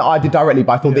wasn't something that I did directly,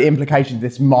 but I thought the implication of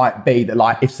this might be that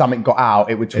like if something got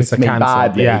out, it would twist a me cancel.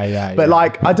 badly. Yeah. But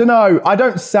like, I don't know, I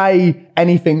don't say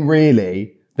anything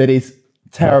really that is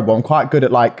terrible. I'm quite good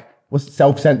at like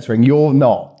self-censoring. You're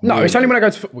not. No, it's only when I go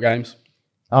to football games.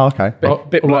 Oh, okay.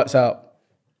 Bit blurts out.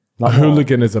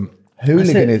 Hooliganism.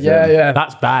 Hooliganism. Yeah.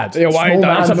 That's bad. Yeah, why Small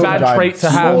That's a man bad syndrome. trait to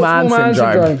have. Small man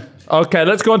syndrome. Okay,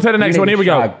 let's go on to the next one. Here we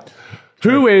go. Shag.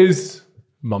 Who is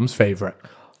mum's favourite?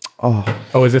 Oh,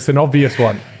 is this an obvious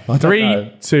one? don't 3,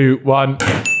 know. 2, 1.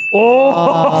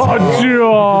 Oh,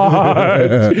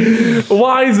 George.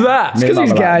 Why is that? Me and 'cause he's Mum are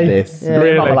like gay. this. Yeah. Me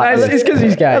and Mum are like It's this. because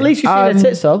he's gay. At least you've seen the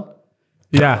tits, though.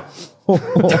 Yeah.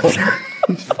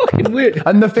 fucking weird.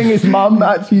 And the thing is, Mum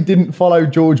actually didn't follow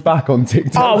George back on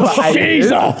TikTok. for ages.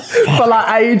 For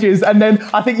like ages. And then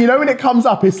I think, you know, when it comes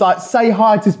up, it's like, say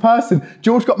hi to this person.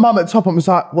 George got Mum at the top and was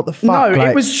like, what the fuck? No,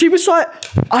 Like, she was like,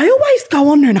 I always go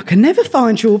on there and I can never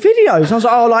find your videos. And I was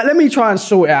like, oh, like, let me try and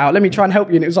sort it out. Let me try and help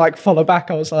you. And it was like, follow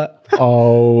back. I was like,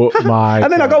 Oh, my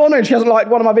and then I go on there and she hasn't liked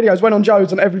one of my videos, went on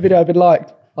Joe's and every video had been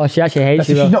liked. Oh, she actually hates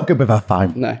you, she's though. not good with her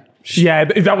phone. No. Yeah,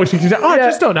 is that what she said? Oh, I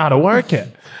just don't know how to work it.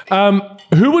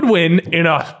 Who would win in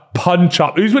a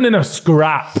punch-up? Who's winning a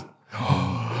scrap?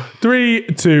 3,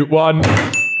 2, 1.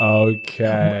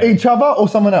 Okay. Each other or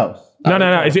someone else?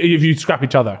 No. If you scrap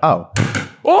each other. Oh.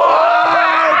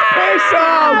 Oh! Piss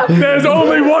off! There's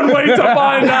only one way to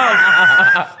find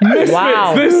out. Misfits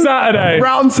Wow. this Saturday.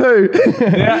 Round 2.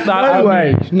 Yeah, No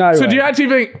way. No So way. do you actually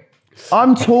think?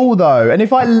 I'm tall though, and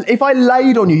if I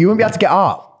laid on you, you wouldn't be able to get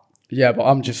up. Yeah, but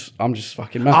I'm just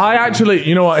fucking massive. I actually,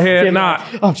 you know what? Here, nah,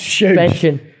 I'm huge.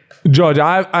 Benching. George,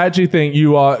 I actually think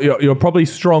you're probably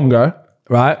stronger,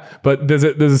 right? But there's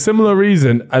a similar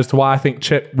reason as to why I think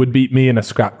Chip would beat me in a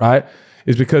scrap, right?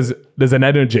 Is because there's an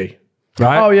energy,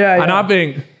 right? Oh, yeah, And yeah. I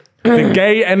think the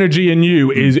gay energy in you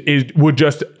would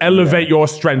just elevate your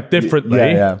strength differently,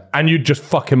 Yeah. and you'd just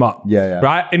fuck him up, Yeah.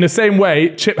 right? In the same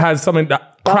way, Chip has something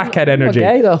that crackhead I'm not energy.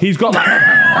 gay, though. He's got like.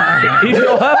 He's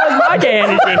Where's my gay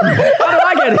energy? How do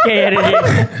I get the gay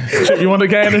energy? Chip, you want the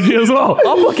gay energy as well?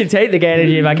 I'll fucking take the gay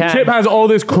energy if I can. Chip has all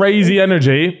this crazy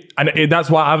energy, and that's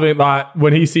why I think like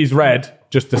when he sees red,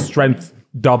 just the strength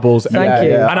doubles. Thank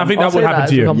you. yeah. And I think I'll that would say happen as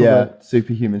to a you. compliment. Yeah,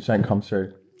 superhuman strength comes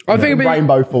through. I think it'd be.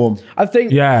 Rainbow form. I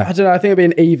think. Yeah. I don't know. I think it'd be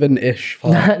an even-ish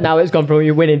fight. Now it's gone from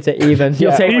you winning to even.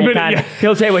 He'll take what he Even- can. yeah.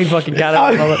 He'll take what he fucking can.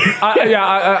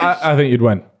 I think you'd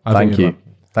win. Thank you.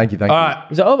 Thank you. All right.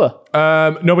 Is it over?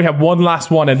 No, we have one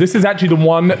last one, and this is actually the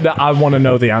one that I want to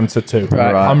know the answer to.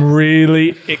 Right. I'm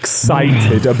really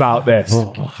excited about this.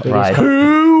 Right.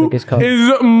 Who Biggest cunt.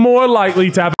 is more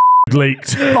likely to have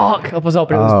leaked? Fuck. I was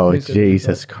hoping it was. Oh, it was-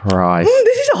 Jesus Christ.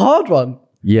 This is a hard one.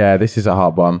 Yeah, this is a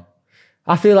hard one.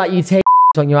 I feel like you take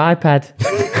on your iPad.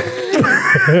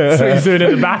 That's what he's doing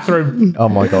in the bathroom. Oh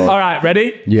my God. All right,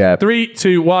 ready? Yeah. 3,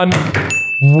 2, 1.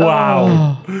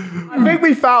 Wow. I think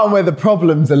we found where the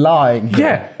problems are lying.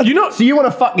 Yeah. You know. So you want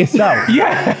to fuck yourself?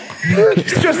 Yeah.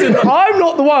 It's just I'm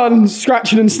not the one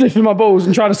scratching and sniffing my balls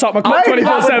and trying to suck my cock Mate,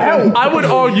 that would 24/7. help. I would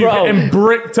argue Bro. getting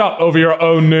bricked up over your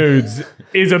own nudes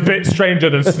is a bit stranger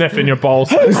than sniffing your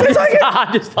balls. I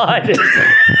just find it.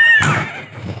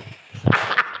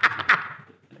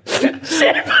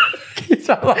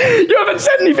 You haven't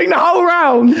said anything the whole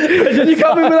round. And then you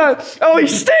come in with that. Oh, he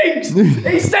stinks.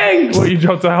 He stinks. What you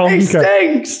dropped a He honker?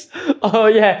 stinks. Oh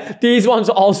yeah, these ones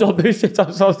are also boosted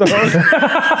testosterone.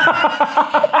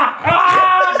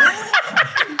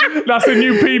 That's a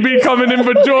new PB coming in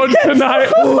for George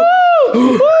tonight.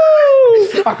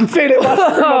 I can feel it in my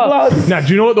blood. Now, do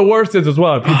you know what the worst is as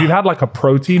well? If you've had like a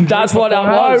protein That's drink what that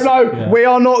beforehand- was. No, we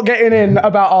are not getting in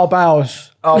about our bowels.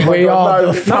 Oh my We God, are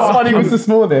no. the That's funny was this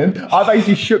morning. I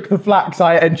basically shook the flax.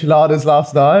 I ate enchiladas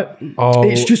last night. Oh,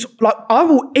 It's just like I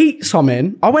will eat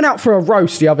something. I went out for a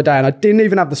roast the other day and I didn't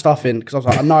even have the stuff in because I was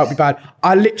like, I know it'll be bad.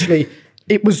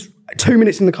 It was 2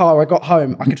 minutes in the car. I got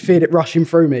home. I could feel it rushing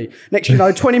through me. Next,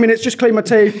 20 minutes, just clean my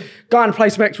teeth, go and play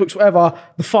some Xbox, whatever.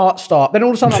 The farts start. Then all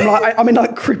of a sudden, I'm in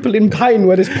like crippling pain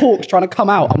where this pork's trying to come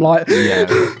out. I'm like,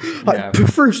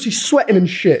 profuse, he's sweating and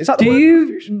shit. Is that the Do word?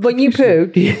 you, when you poo,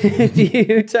 do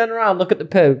you turn around, look at the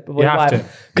poo before You you have wipe? to.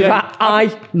 Because Yeah.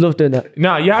 I love doing that.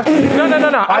 no, you have to. No.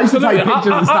 I used to Absolutely. take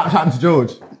pictures and Snapchat them to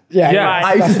George. Yeah, Yeah.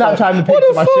 I used to Snapchat him the pictures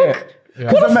of my shit.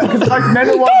 Because most men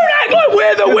are Don't act like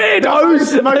we're the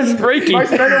weirdos. most freaky.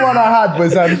 Most middle one I had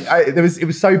was it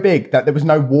was so big that there was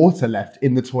no water left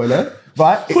in the toilet.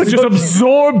 Right? It just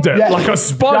absorbed it Yeah. like a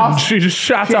sponge. Just- She just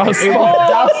shat out a It sponge.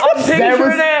 was I'm just-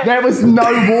 picturing it. there was no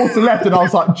water left, and I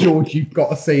was like, George, you've got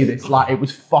to see this. Like, it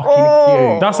was fucking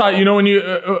huge. That's like, when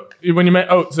you make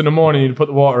oats in the morning, you put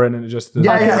the water in and it just...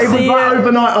 Yeah, it was see like it.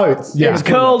 overnight oats. Yeah. It's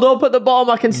curled up at the bottom.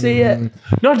 I can see it.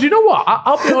 No, do you know what?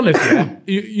 I'll be honest. Yeah?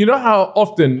 You know how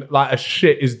often like a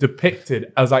shit is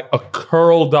depicted as like a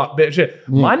curled up bit of shit?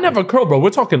 Mine never curled, bro.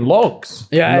 We're talking logs.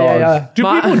 Yeah. Do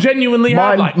people genuinely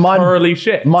have like curly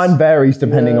shit? Mine varies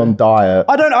depending on diet.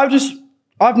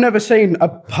 I've never seen a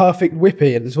perfect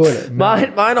whippy in the toilet.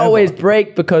 Mine always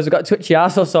break because I've got twitchy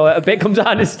arsehole, so a bit comes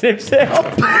out and snips it up.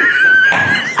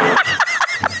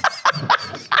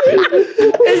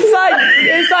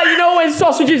 It's like when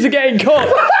sausages are getting cut.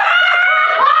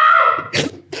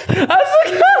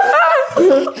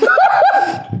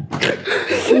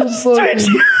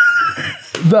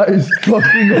 That is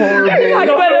fucking horrible. I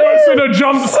Got bet worse than a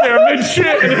jump scare mid shit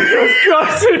and it feels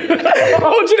gutted. I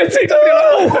want you to see something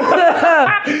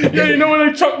like, yeah, you know when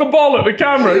they chuck the ball at the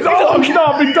camera? It's, oh, it's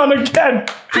not been done again.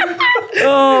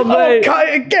 Oh mate. Cut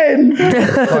it again.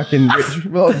 Fucking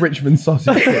Richmond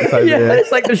sausage shit over Yeah, here.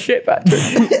 it's like the shit factory.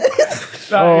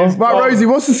 That is- Right, Rosie,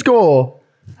 what's the score?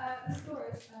 The score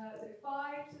is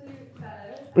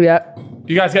 5-7. Yeah.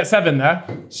 You guys get 7 there?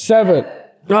 7.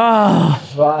 Right,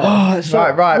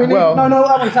 well. No,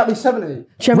 that one's actually 70.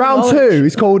 Round 2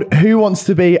 is called Who Wants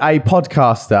to Be a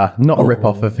Podcaster? Not a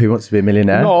rip-off of Who Wants to Be a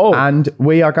Millionaire. No. And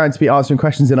we are going to be answering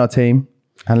questions in our team.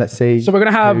 And let's see So we're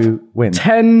going to who have wins.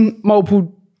 10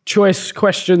 multiple choice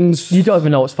questions. You don't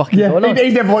even know what's fucking going on. He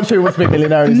never watched Who Wants to Be a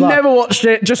Millionaire in his life. Never watched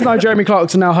it. Just know Jeremy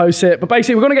Clarkson now hosts it. But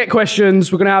basically, we're going to get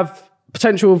questions. We're going to have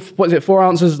potential of, 4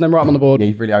 answers and then write them on the board. Yeah,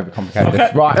 you've really overcomplicated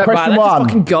this. Right, Right, question let's just one.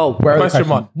 fucking go. Where are the Question questions?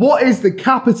 one. What is the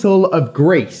capital of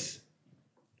Greece?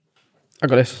 I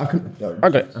got this. I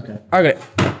got it. Okay. I got it.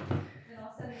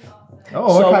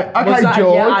 Oh, okay. was Okay, that,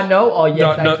 George. yeah, I know. Oh,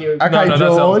 yeah, thank you. Okay, no, that's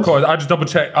George. of course. I just double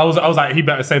checked. I was like, he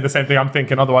better say the same thing I'm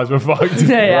thinking, otherwise we're fucked.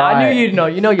 Yeah, I Right. knew you'd know.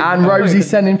 You know you. And Rosie's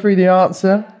sending through the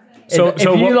answer. If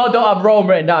you lot don't have Rome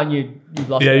written down, you've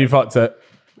lost. Yeah, it. you fucked it.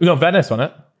 We got Venice on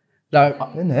it. No.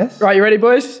 In this. Right, you ready,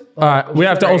 boys? All right, we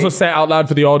have to also say it out loud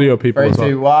for the audio people 3, as well.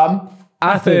 2, 1.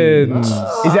 Athens.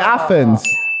 Is it Athens?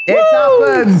 It's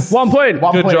Athens. 1 point.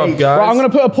 One Good point job, each. guys. Right, I'm going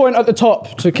to put a point at the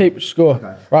top to keep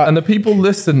score. Right. And the people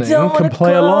listening can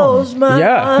play along.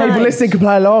 Yeah. People listening can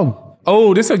play along.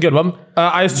 Oh, this is a good one.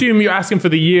 I assume you're asking for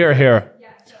the year here.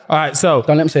 All right, so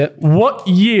Don't let me see it. what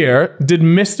year did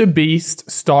Mr.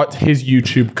 Beast start his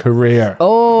YouTube career?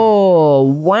 Oh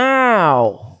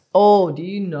wow. Oh, do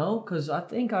you know? Because I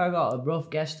think I got a rough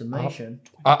guesstimation.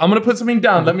 I'm going to put something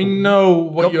down. Let me know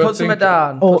what you're Put some thinking.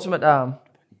 down. Put some down.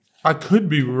 I could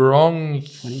be wrong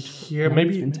here.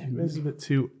 Maybe it's a bit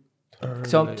too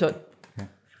early.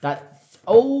 That.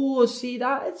 Oh, see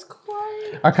that? It's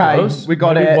quite. Okay, Close. we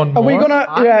got Maybe it. one Are we more? going to...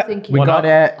 I'm Yeah. thinking. We One got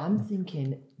up. it. I'm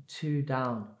thinking 2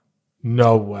 down.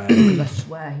 No way. I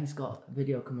swear he's got a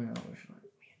video coming out. Which,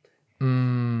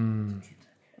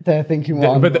 They're thinking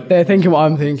But they're thinking what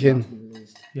I'm thinking.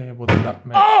 Yeah, well, then that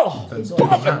makes then do the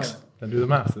maths. Then do the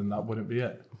maths, then that wouldn't be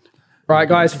it. Right,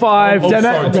 guys. 5, Oh,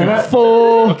 sorry,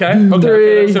 4, Okay.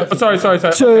 3, So, sorry. 2,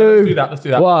 Okay, let's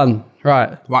do that. 1.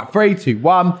 Right. Right, 3, 2,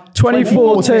 1.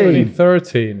 2014.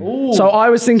 2013. So I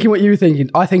was thinking what you were thinking.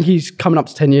 I think he's coming up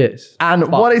to 10 years.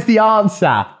 And what is the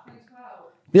answer?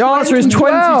 The answer is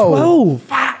 2012.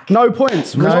 No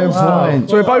points. No points.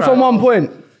 So we're both on 1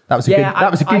 point. That was a good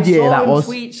year. That was. I saw him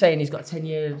tweet saying he's got 10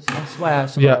 years. I swear.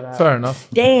 Something like Yeah, that. fair enough.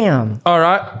 Damn. All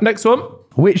right, next one.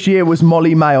 Which year was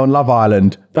Molly May on Love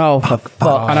Island? Oh, for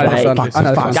fuck. I know this one. I know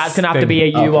this one. That's gonna have to be a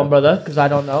you one, brother, because I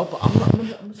don't know. But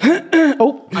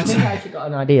Oh. I think I actually got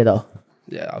an idea though.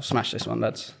 Yeah, I'll smash this one,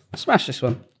 lads. Smash this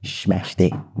one. Smashed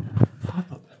it.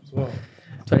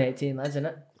 2018, lads, isn't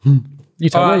it? You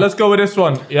tell All right, me. let's go with this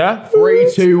one. Yeah.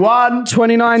 3, 2, 1.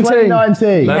 2019.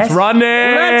 2019. Let's run it.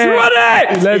 Let's run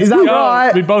it. Let's Is that go.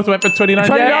 right? We both went for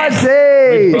 2019.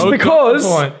 2019. It's Both got because the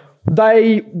point.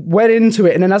 they went into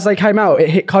it, and then as they came out, it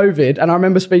hit COVID. And I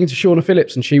remember speaking to Shauna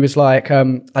Phillips, and she was like,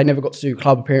 they never got to do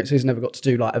club appearances, never got to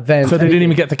do like events. So they didn't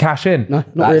even get to cash in. No,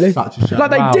 not That's really. such a shame.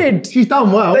 Like they Wow. did. She's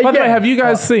done well. They- By the way, Yeah. have you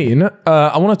guys seen?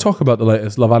 I want to talk about the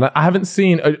latest Love Island. I haven't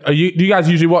seen. Do you guys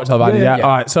usually watch Love Island? Yeah, Yeah. yeah.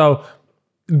 All right. So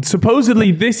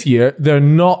supposedly this year they're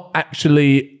not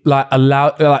actually like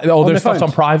allowed. Like, all their their stuff's on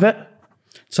phones. private.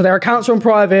 So their accounts are on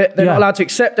private. They're Yeah. not allowed to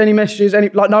accept any messages.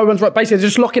 No one's right. Basically, they're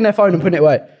just locking their phone and putting it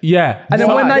away. Yeah. And then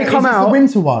So, when they Is come this out, the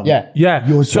winter one? yeah. yeah.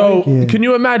 You're so joking. can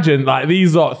you imagine? Like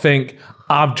these lot think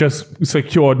I've just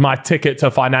secured my ticket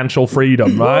to financial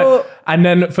freedom, right? Well- And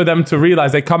then for them to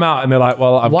realize they come out and they're like,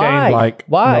 well, I've Why? gained like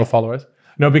Why? no followers.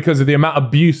 No, because of the amount of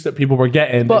abuse that people were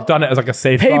getting. They've done it as like a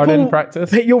safeguarding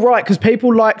practice. You're right, because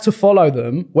people like to follow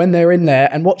them when they're in there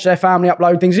and watch their family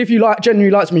upload things. If you genuinely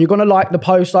like something, you're going to like the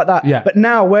post like that. Yeah. But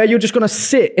now, where you're just going to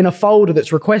sit in a folder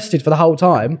that's requested for the whole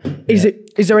time, is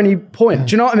there any point?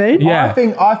 Do you know what I mean? Yeah.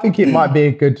 I think it might be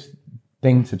a good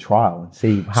thing to trial and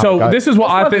see how it So goes. this is what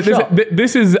I worth think. a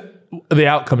This is the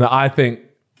outcome that I think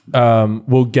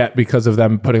we'll get because of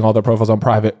them putting all their profiles on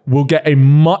private. We'll get a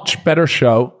much better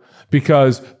show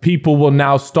because people will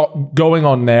now stop going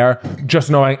on there just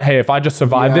knowing, hey, if I just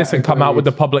survive Yeah, this and come out with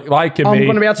the public liking I'm me,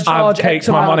 gonna be able to charge I've X caked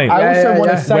my amount. money. I also Yeah,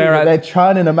 want yeah. to say Whereas- that they're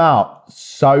churning them out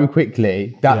so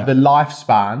quickly that the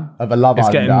lifespan of a Love It's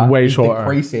Islander getting way is shorter.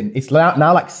 decreasing. It's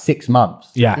now like 6 months,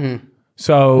 Yeah.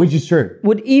 So which is true.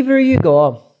 Would either of you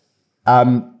go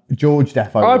on? George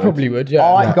defo. I probably would,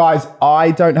 yeah. Guys,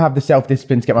 I don't have the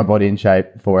self-discipline to get my body in shape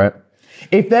for it.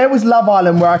 If there was Love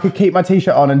Island where I could keep my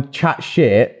t-shirt on and chat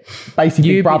shit,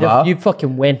 basically Big Brother, You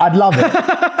fucking win. I'd love it.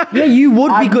 Yeah, you would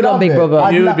be I'd good on love Big it. Brother.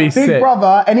 I'd You would love- be Big sick.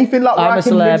 Brother, anything like where I'm I a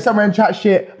can celeb. live somewhere and chat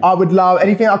shit, I would love.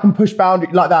 Anything I can push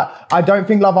boundaries like that. I don't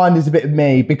think Love Island is a bit of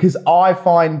me because I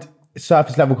find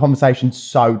surface level conversation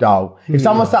so dull. If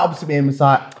someone sat opposite me and was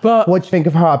like, But- what do you think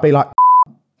of her? I'd be like,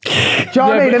 do you know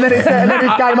what I mean? And then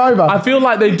it's game over. I feel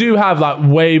like they do have like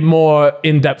way more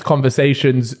in-depth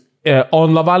conversations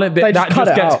on Love Island, that just cut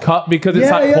just it gets out. cut because it's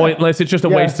pointless. It's just a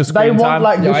waste of They screen want time.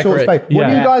 like Yeah, the I short agree. space. What do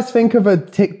Yeah. you guys think of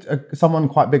someone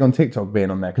quite big on TikTok being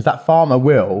on there? Because that farmer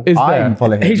Will, Is I there? even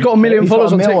follow him. He's got 1 million He's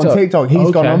followers got a on mil TikTok.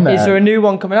 He's gone Okay. on there. Is there a new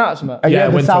one coming out or something? Yeah,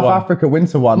 the Winter South one. Africa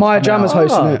winter one. Maya coming Jam is out.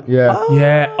 hosting it. Yeah.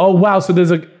 Yeah. Oh wow. So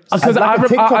there's a. Because like a I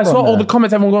TikTok saw on all there. the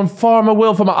comments, everyone going, Farmer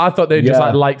Will. I thought they just Yeah.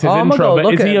 like liked his Oh, I'm gonna intro. go But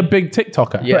look is at he a him. big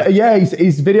TikToker? Yeah. But yeah,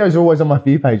 his videos are always on my For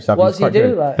You page. Stuff. What He's does he quite do?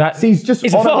 good. Like, That, He's just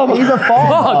He's a farmer. He's a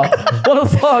farmer. fuck. What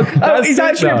the fuck? That's He's it,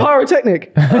 actually a though.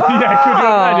 pyrotechnic. yeah, could you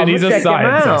imagine? He's a check him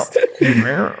out. scientist.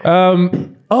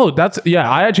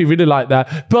 I actually really like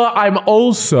that. But I'm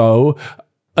also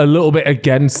a little bit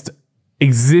against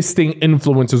existing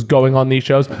influencers going on these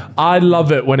shows. I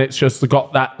love it when it's just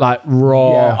got that like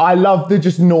raw. Yeah, I love the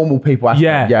just normal people. aspect.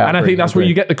 Yeah, and I agree, think that's where agree.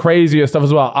 you get the crazier stuff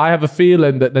as well. I have a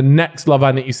feeling that the next Love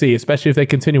Island that you see, especially if they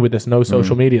continue with this no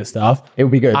social media stuff, It will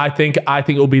be good. I think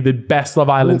it will be the best Love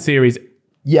Island series.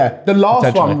 Yeah, the last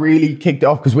Potentially. one really kicked it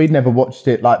off because we'd never watched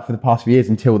it like for the past few years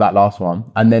until that last one,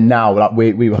 and then now like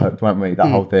we were hooked, weren't we? That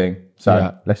whole thing. So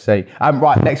Yeah. let's see.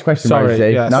 Right, next question, Sorry,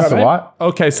 Rosie. yeah, No, that's sorry. all right.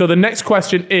 Okay, so the next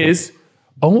question is,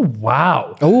 oh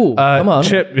wow, Ooh, come on.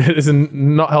 Chip, this is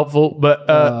not helpful,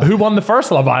 but who won the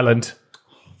first Love Island?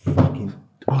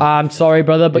 I'm sorry,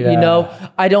 brother, but Yeah. you know,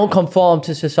 I don't conform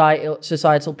to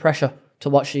societal pressure to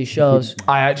watch these shows.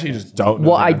 I actually just don't know.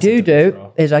 What the I answer do to this, do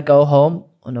bro. is I go home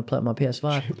and I play on my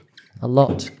PS5 a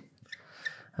lot.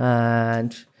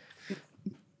 And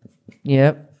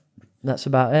yeah, that's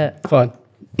about it. Fine.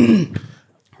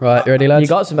 Right, you ready, lads? You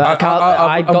got some. I I'm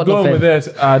got going nothing. with this.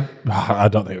 I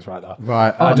don't think it's right though.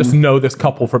 Right. I just know this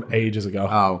couple from ages ago.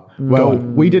 Oh well,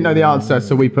 we didn't know the answer,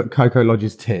 so we put Coco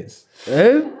Lodge's tits.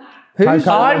 Who? Who's?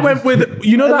 Coco I went with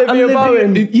that Olivia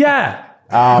Bowen. Yeah,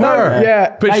 No,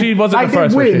 Yeah. but she wasn't the first. They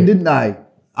was did win, she? didn't they?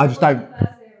 I just don't.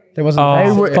 There wasn't.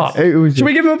 Oh, Should fuck. It was.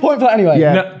 we give him a point for that anyway?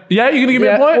 Yeah. No, yeah, you're gonna give me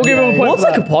Yeah, a point. we'll give him a point We'll for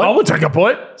take that. a point. I will take a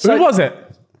point. So- Who was it?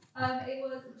 It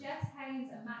was Jess Haynes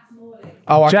and Max Morley.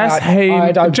 Oh, okay, Jess I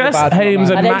Haynes, don't feel Jess bad for Haynes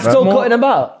that. and Are they Max still Moore. cutting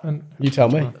about? You tell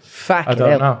me. Fuck I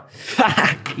don't know.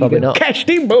 Probably not.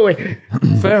 Cashy boy.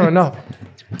 Fair enough.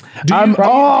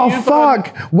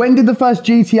 Fuck! When did the first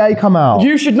GTA come out?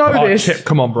 You should know Oh, this. Chip,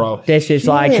 come on, bro. This is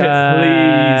like, Please,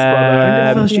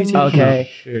 brother. okay.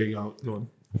 Here you go. Go on.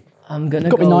 I'm gonna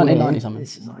Got to go be with- 1990 something.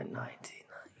 This is like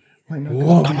 19.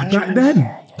 Whoa, come on, back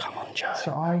then.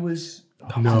 So I was.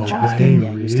 No,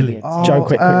 really? Joe,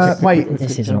 quick. Wait,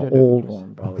 This is an old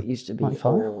one, bro. It used to be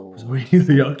old.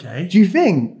 Really? Okay. do you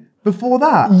think before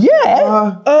that?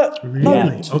 Yeah.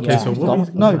 Really? Okay, so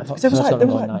what? No, because there was like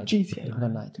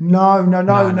GTA. No.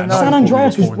 San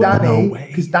Andreas was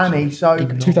Because Danny. So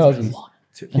 2000. The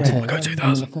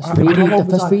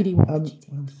first 3D one.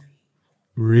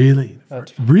 Really?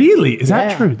 Really? Is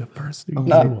that Yeah. true? The first thing.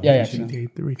 yeah. GTA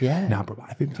 3. Yeah. Nah, bro,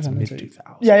 I think that's mid 2000.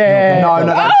 Yeah. no,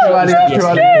 that's too early.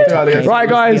 That's too early. Right,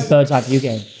 guys. Bird's eye view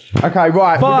game. Okay,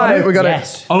 right. Five. We got it.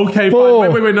 Yes. Okay, Four.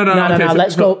 fine. Wait, no. No, okay, so-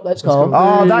 let's go. Let's go.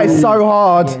 Oh, that is so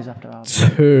hard. Years after our-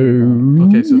 2,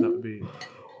 Okay, so that would be.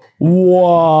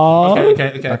 1.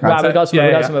 Okay. Right, we got some.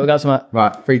 We got some.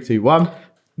 Right, 3, 2, 1.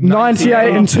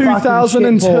 98 and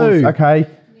 2002. Okay. Neither are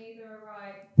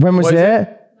right. When was What is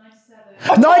it?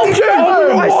 97. 92!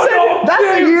 I said it. That's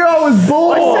the year I was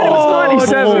born! I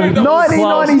said it was 97.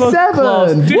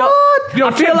 1997! Do you- What? Yo,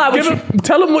 I feel like we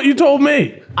tell them what you told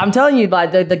me. I'm telling you,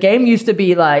 like the game used to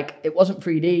be like it wasn't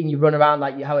 3D and you run around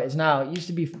like how it is now. It used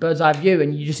to be bird's eye view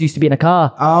and you just used to be in a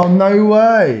car. Oh, no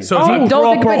way. So it's a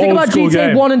Don't think proper about old school GTA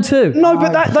game. 1 and 2. No,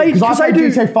 but that they Because I because they played do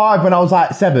GTA 5 when I was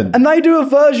like 7. and they do a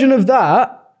version of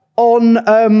that on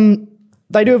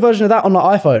they do a version of that on the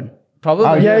iPhone. Probably.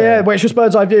 Oh, Yeah, where it's just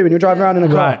bird's eye view and you're driving around in a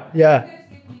car. Right. Yeah. I'm going to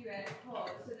give you it because so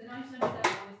the 1997 one was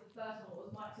the first one,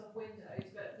 was Microsoft Windows,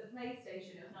 but the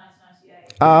PlayStation it was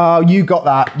 1998. Oh, you got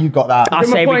that. You got that. I Give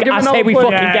him a say point, we, give him I another say we point.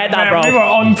 fucking get that, bro. We were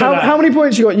on to that. How many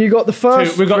points you got? You got the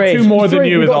first. We got Three. 2 more than Three.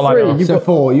 you, You is got all I three. know. You So got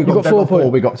 4. You got 4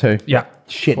 points. We got 2. Yeah.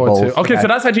 Shit 4-2. balls. Okay, so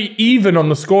that's actually even on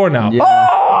the score now. Yeah.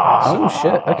 Oh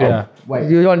shit. Okay. Yeah.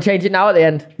 You want to change it now at the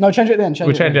end? No, change it then.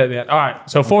 We'll change it at the end. All right,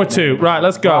 so 4-2. Right,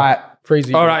 let's go. Right.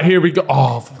 Freezy. All right, here we go.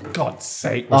 Oh, for God's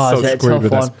sake, we're Oh, so is it a screwed tough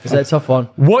with one? this. Is it a tough one?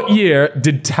 What year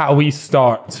did Towie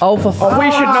start? Oh, for fuck. We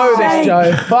should know this,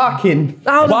 Joe. Fucking.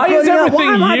 Why is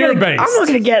everything year-based? I'm not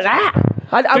going to get that.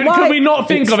 Can we not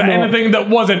think of anything that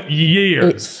wasn't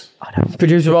years?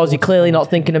 Producer Rosie, clearly not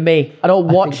thinking of me. I don't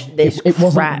watch this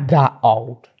crap. that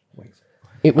old.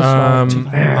 It was. I'm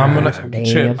gonna Damn.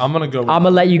 Chip. I'm gonna go. With, I'm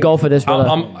going to let you go for this,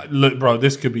 brother. look, bro.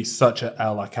 This could be such a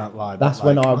L. I can't lie. but, That's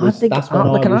when like, I was. think, That's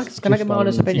when can I I was. get my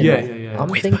honest opinion? Yeah, though? yeah. I'm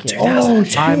thinking. Oh,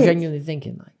 shit. I'm genuinely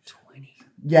thinking like 20.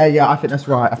 Yeah, I think that's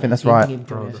right.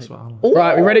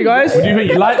 Right, we ready, guys? Do you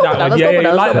think you like that one? let's Yeah, go yeah, for you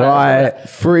that, like let's that. Right,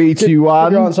 3, 2,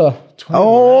 1. Your answer.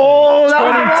 Oh, that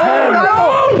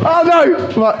 2010. Oh no!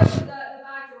 Right.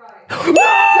 The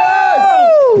bags are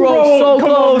right. Bro, so come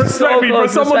on, close. respect So me, close.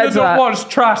 for someone that respect doesn't that. watch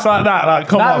trash like that. Like,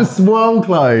 come That on. was well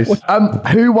close.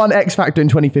 Who won X Factor in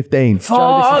 2015?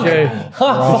 Fuck. Jay. I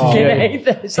fucking hate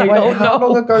this. I don't How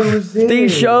long know. ago was this?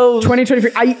 These shows.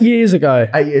 2023, 8 years ago.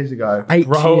 8 years ago. 8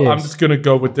 Bro, years. I'm just gonna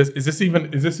go with this. Is this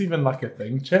even like a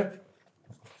thing, Chip?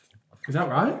 Is that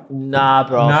right? Nah,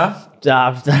 bro. Nah?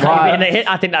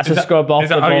 I think that's a scrub off Is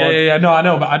the that, board. oh yeah. No, I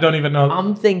know, but I don't even know.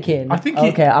 I'm thinking. I think he-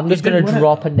 okay, I'm he just did gonna win it.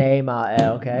 drop a name out here.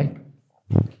 Okay.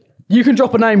 You can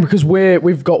drop a name because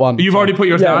we've got one. You've already put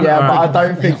yours down. Yeah, Alright. but I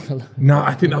don't think. No,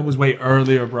 I think that was way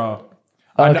earlier, bro.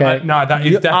 Okay. No, that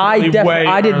is definitely way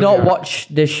I did not earlier. watch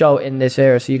this show in this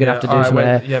era, so you're gonna have to do alright, something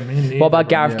wait, here. yeah, me neither, What about bro.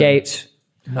 Gareth Gates?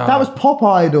 No. That was Pop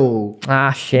Idol.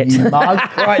 Ah, shit. Mug.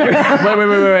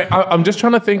 Wait. I'm just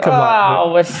trying to think of like.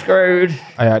 Oh, we're screwed.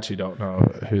 I actually don't know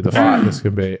who the fuck this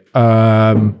could be.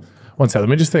 One second, let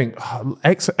me just think.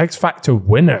 X Factor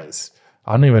winners.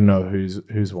 I don't even know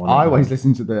who's won. I always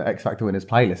listen to the X Factor winners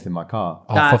playlist in my car.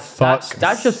 Oh, for fuck's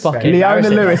That's just fucking Leona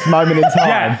embarrassing. Lewis moment in time.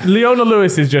 Yeah, Leona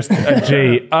Lewis is just a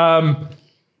G.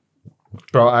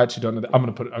 Bro, I actually don't know.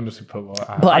 I'm just gonna put what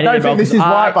I don't think this is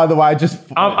right, by the way.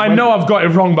 I know I've got it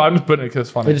wrong, but I'm just putting it because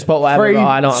it's funny. We just put whatever. 3,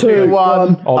 I know. 2,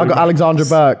 1. I Ollie got Alexandra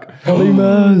Burke. Ollie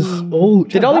Murs. Oh,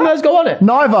 Did Ollie Murs go on it?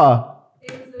 Neither.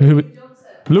 It was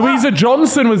Louisa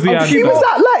Johnson was the answer. It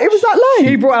was that late.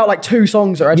 He brought out like 2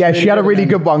 songs that are Yeah, actually she had a really then.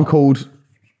 good one called.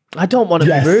 I don't want to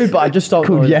Yes. be rude, but I just don't know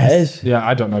Cool, what yes. it is. Yeah,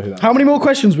 I don't know who that is. How many more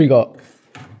questions we got?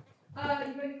 you've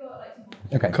only got like 2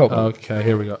 more. Okay, Cool. Okay,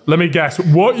 here we go. Let me guess.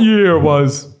 What year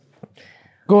was...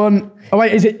 Go on. Oh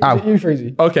wait, is it you,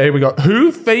 Freezy? Okay, here we go.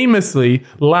 Who famously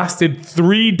lasted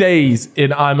 3 days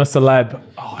in I'm a Celeb?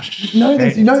 Oh, shit.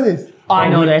 You know this. I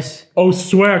know this. Oh,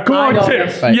 swear. Come I on, know Tim.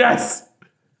 this. Yes.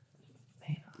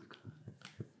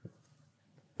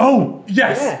 Oh,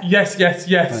 yes. Yes.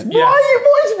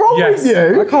 What is wrong Yes. with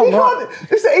you? I can't You lie.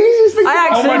 It's the easiest thing. I to-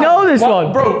 actually Oh my- know this What?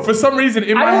 one. Bro, for some reason,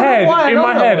 in I my don't know head, why I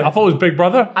know that I one. thought it was Big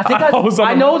Brother. I think was on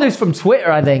I a- know this from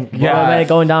Twitter. I think. Yeah. Yeah,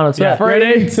 going down on Twitter. Yeah.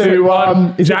 Ready? 3, 2,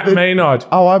 1. Is it Jack the- Maynard.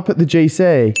 Oh, I put the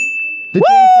GC. The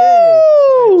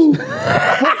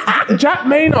GC. Jack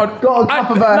Maynard. Got a cup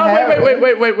of her No, hair.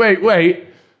 wait.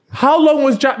 How long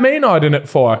was Jack Maynard in it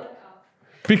for?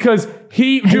 Because do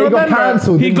you got remember?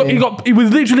 cancelled, didn't he? He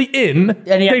was literally in.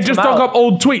 And he had They to just come dug out. up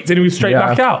old tweets and he was straight Yeah.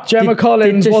 back out. Gemma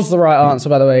Collins did was this- the right answer,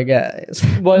 by the way. Guys.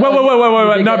 Wait.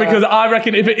 No, because I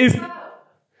reckon if it is.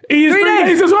 He's 3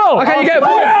 days as well. Okay, you get a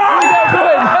point.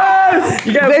 Yes!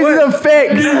 You get a This point. is a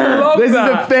fix. Love This is a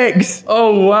that. fix.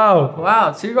 Oh, wow.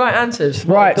 Wow, 2 right answers.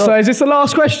 Right. So is this the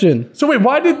last question? So wait,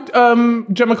 why did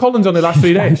Gemma Collins only last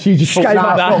 3 days? She just thought, gave nah,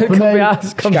 up. it's not for Come me. be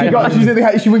asked, come She be got- asked. she's in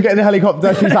the- She wouldn't get in the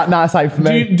helicopter. She's like, nah, it's safe for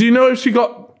me. Do you know if she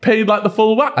got paid like the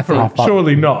full whack for it? fuck.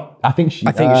 Surely not. I think she.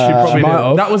 I think She probably might did.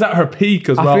 have. That was at her peak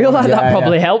as well. I feel like Yeah, that yeah.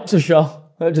 probably helped the show.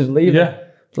 I'll just leave Yeah. it.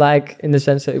 Like in the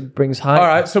sense that it brings hype. All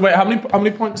right. So wait, how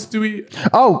many points do we?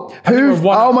 Oh, think who? we're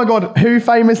one- Oh my God! Who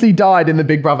famously died in the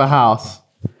Big Brother house?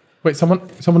 Wait, someone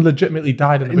legitimately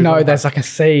died in the Big No, Brother. there's like a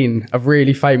scene, a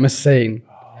really famous scene.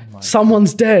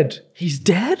 Someone's dead. He's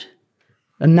dead?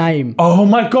 A name. Oh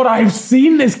my God, I've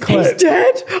seen this clip. He's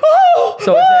dead? Oh!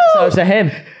 So it's a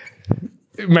him.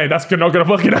 Mate, that's not gonna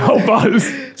fucking help us.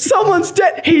 Someone's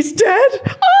dead. He's dead?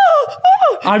 Oh!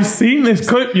 Oh! I've seen this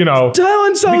clip, you know.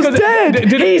 So-and-so's Because dead.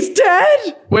 did- He's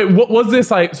dead? Wait, what was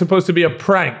this like supposed to be a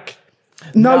prank?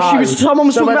 No, someone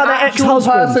was So talking an about their actual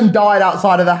ex-husband. person died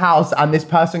outside of the house, and this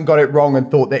person got it wrong and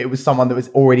thought that it was someone that was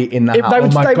already in the If house. they were-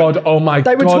 Oh my they- God, oh my God.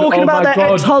 They were talking about their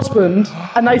God. ex-husband,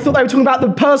 and they thought they were talking about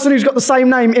the person who's got the same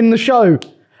name in the show.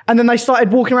 And then they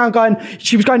started walking around going,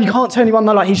 she was going, you can't tell anyone,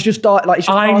 though, like, he's just died. Like, he's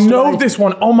just I passed know away. this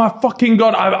one. Oh my fucking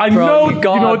God. I know, you you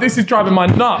God. know, this is driving my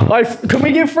nut. Like, can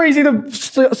we give Freezy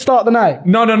the start the name?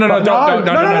 No, don't. no,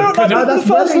 Because the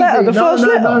first letter, the first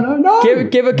letter. No.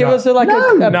 Give us a, like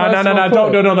No. a No, personal don't.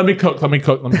 quote. No, let me cook. Let him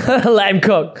cook. me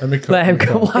cook. Let him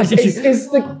cook. Why did you? Is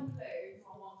the... One clue.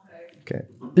 Okay.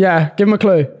 Yeah, give him a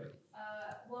clue.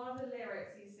 One of the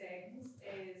lyrics he sings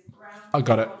is ground. I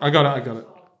got it.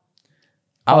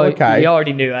 Oh, okay. You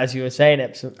already knew as you were saying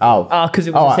it. So. Oh. Because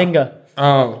it was Oh, a singer.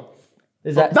 Oh.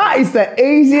 Is that? That is the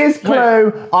easiest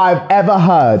clue I've ever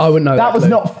heard. I wouldn't know That that was clue.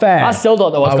 not fair. I still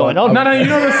don't know what's going on. No, you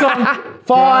know the song.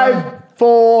 5,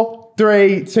 4,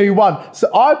 3, 2, 1. So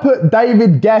I put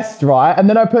David Guest, right? And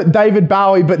then I put David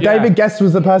Bowie, but Yeah. David Guest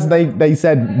was the person they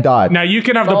said died. Now you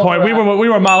can have the All point. right. We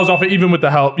were miles off it, even with the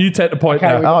help. You take the point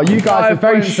now. Oh, you guys are 5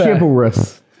 very points there.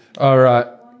 chivalrous. All right.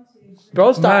 Bro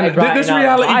Man, started writing this out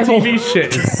reality the Bible. TV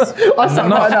shit is. I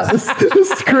started writing out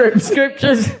the script.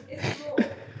 Scriptures.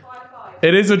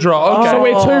 It is a draw. Okay. So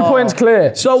we're 2 points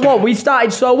clear. So what? We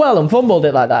started so well and fumbled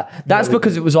it like that. That's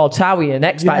because it was all Towie and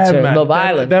X Factor and man. Love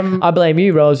Island. Them- I blame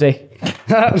you, Rosie.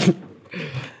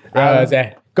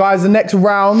 Guys, the next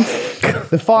round,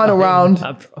 the final round,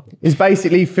 is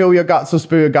basically fill your guts or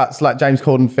spill your guts, like James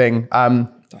Corden thing.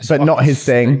 But not his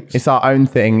thing. It's our own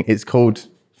thing. It's called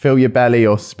fill your belly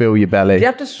or spill your belly. you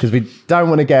have to Because we don't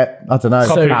want to get, I don't know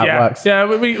how it works. Yeah,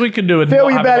 we can do it. Fill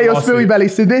your belly or spill your belly.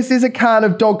 So this is a can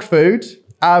of dog food,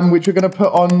 which we're going to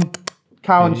put on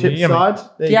Cow and Chip's Yummy. side.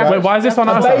 There you Yeah, go. Wait, why is this on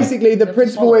our And side? basically, the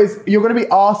principle is you're going to be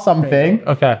asked something.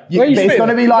 Okay. Where you It's spit? going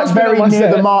to be like Just spit very on my near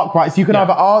the set. mark, right? So you can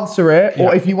either answer it,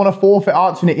 or if you want to forfeit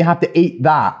answering it, you have to eat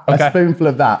that. Okay. A spoonful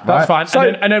of that. That's right?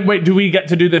 fine. And then wait, do we get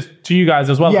to do this to you guys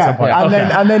as well at some point? And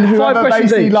Okay. then whoever questions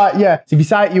basically each. like So if you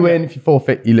say it, you win. If you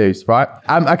forfeit, you lose. Right?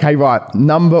 Okay. Right.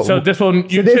 So this one,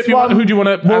 you this Chip, you want, one, who do you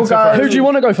want to we'll answer go- first? Who do you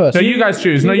want to go first? No, you guys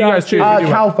choose. No, you guys choose. Who do you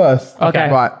Cal want? first. Okay.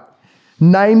 Right.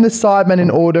 Name the Sidemen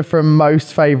in order from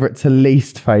most favourite to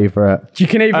least favourite, You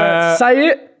can either say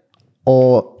it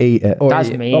or eat it. or That's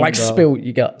eat it. mean, Or like bro. spill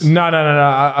your guts. No.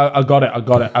 I got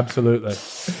it. Absolutely.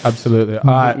 All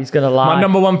right. He's gonna lie. My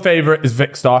number one favorite is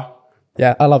Vic Star.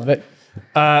 Yeah, I love it.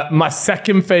 My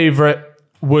second favorite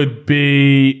would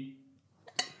be.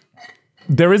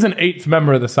 There is an 8th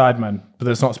member of the Sidemen, but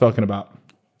it's not spoken about.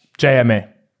 JMA.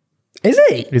 Is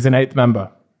he? He's an 8th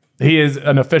member. He is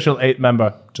an official 8th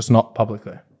member, just not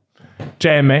publicly.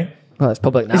 JMA. Well, it's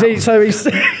public now. Is he? So he's.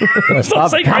 It's not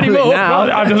secret public anymore. now.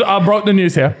 I broke the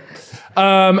news here.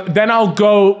 Then I'll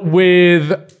go with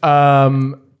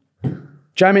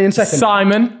Jamie in second.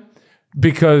 Simon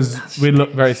because we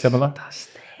look very similar.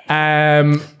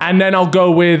 And then I'll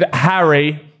go with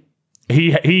Harry.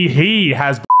 He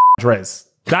has Riz.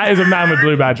 That is a man with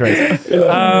blue badge Riz.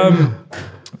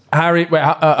 Harry, wait,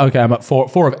 okay, I'm at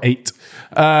 4 of 8.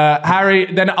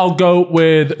 Harry, then I'll go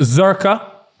with Zerka.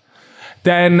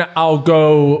 Then I'll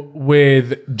go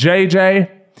with JJ.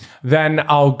 Then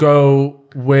I'll go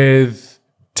with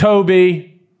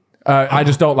Toby. I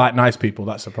just don't like nice people.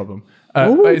 That's the problem.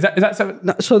 Is that 7?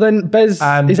 No, so then Bez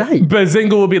is 8.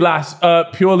 Bezingle will be last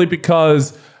purely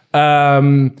because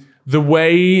the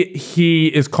way he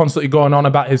is constantly going on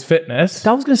about his fitness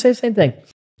I was going to say the same thing.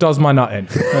 does my nut in.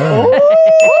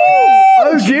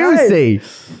 Oh, juicy.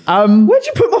 Where'd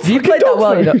you put my You fucking played that dog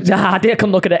well. food? I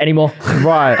couldn't look at it anymore.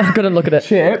 Right. I couldn't look at it.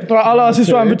 Chip. Right, I'll ask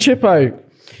this one for Chippo.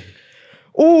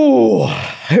 Oh,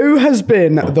 who has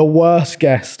been the worst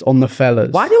guest on the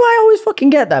fellas? Why do I always fucking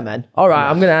get that, man? All right,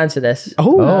 I'm going to answer this.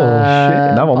 Oh,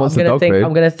 shit. No one wants the dog food.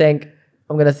 I'm going to think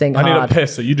I need a hard.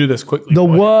 piss, so you do this quickly. The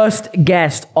boy. worst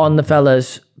guest on the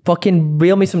fellas. Fucking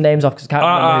reel me some names off because I can't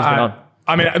remember who's been on.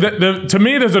 I mean, to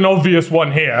me, there's an obvious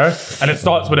one here, and it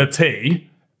starts with a T.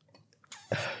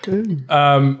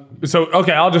 So,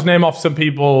 okay, I'll just name off some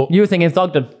people. You were thinking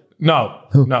Thogden. No.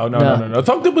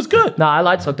 Thugden was good. No, I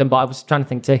liked Thogden, but I was trying to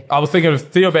think T. I was thinking of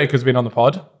Theo Baker's been on the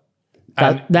pod.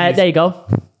 And There you go.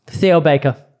 Theo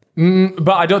Baker.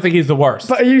 but I don't think he's the worst.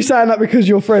 But are you saying that because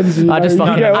you're friends? And I just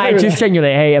fucking, I just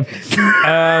genuinely hate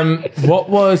him. What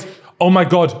was... Oh my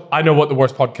God, I know what the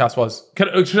worst podcast was.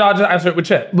 Should I just answer it with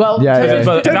Chip? Well, Yeah, Is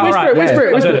that all right? Whisper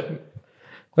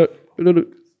it.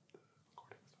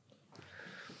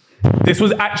 This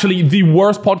was actually the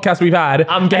worst podcast we've had.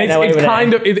 I'm getting and away it's with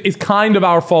kind of it's kind of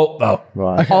our fault though.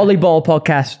 Right. Ollie Ball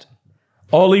podcast.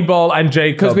 Ollie Ball and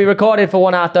Jacob. Because we recorded for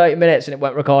 1 hour 30 minutes and it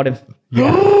went recording.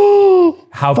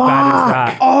 How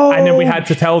bad is that? And then we had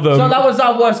to tell them. So that was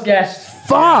our worst guest.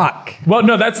 Fuck. Well,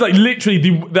 no, that's like literally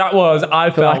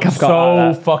I felt like I've got so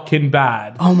that. fucking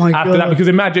bad. Oh my after God. that, because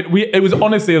imagine it was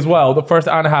honestly as well, the first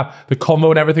hour and a half, the convo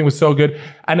and everything was so good.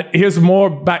 And here's more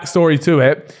backstory to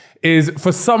it. Is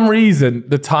for some reason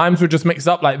the times were just mixed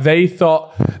up. Like they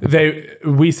thought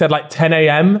we said like 10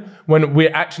 a.m. when we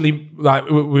actually like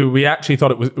we actually thought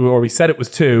it was, or we said it was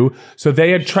 2. So they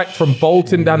had trekked from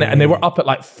Bolton down there, and they were up at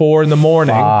like 4 a.m.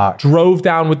 Fuck. Drove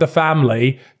down with the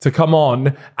family to come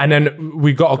on, and then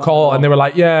we got a call, and they were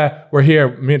like, "Yeah, we're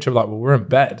here." Me and Chip were like, "Well, we're in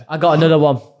bed." I got another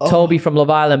one. Toby from Love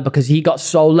Island, because he got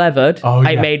so levered. Oh,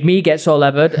 It yeah. made me get so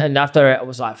levered. And after it, I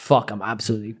was like, fuck, I'm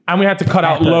absolutely And we had to cut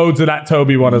out loads of that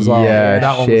Toby one as well. Yeah,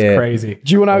 that one shit. was crazy.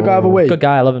 Do you want to go have a wee? good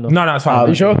guy. I love him though. No, it's fine.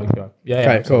 you sure? Yeah.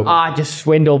 Okay, cool. I just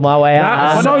swindled my way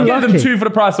out. I so know, give them lucky. 2 for the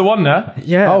price of 1 there.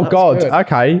 Yeah. Oh that's God. good.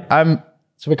 Okay.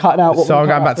 So we're cutting out what So we I'm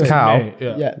cut going back out to for. Cal.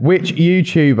 Yeah. Yeah. Which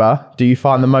YouTuber do you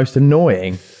find the most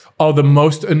annoying? Oh, the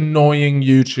most annoying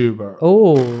YouTuber.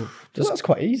 Oh, That's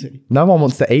quite easy. No one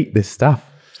wants to eat this stuff.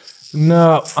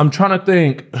 No, I'm trying to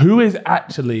think who is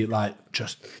actually like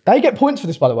just. They get points for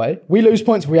this, by the way. We lose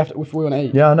points if we want to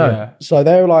eat. Yeah, I know. Yeah. So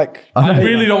they're like, I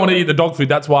really don't want to eat the dog food.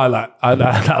 That's why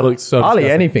that looks so. I'll eat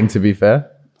disgusting. anything, to be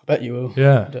fair. I bet you will.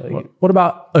 Yeah. What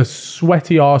about a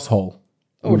sweaty arsehole?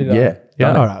 Already done. Yeah.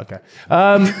 Yeah. All right. Okay.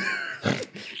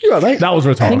 You right, mate? That was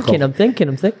rhetorical. I'm thinking.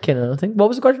 What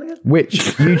was the question again? Which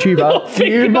YouTuber do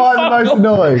you find the most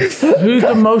annoying? Who's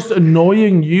the most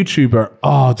annoying YouTuber?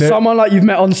 Oh, Someone like you've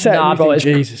met on set. Nah, and bro, you it's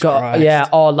think, Jesus Christ. yeah,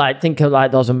 or like think of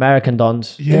like those American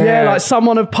dons. Yeah, like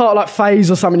someone of part like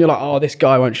FaZe or something. You're like, oh, this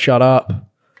guy won't shut up.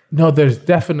 No, there's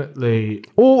definitely.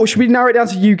 Or should we narrow it down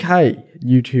to UK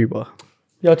YouTuber?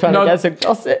 You're trying No. to guess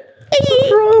across it.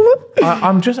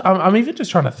 I'm even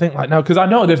just trying to think like now because I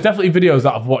know there's definitely videos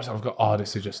that I've watched and I've got, oh,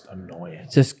 this is just annoying.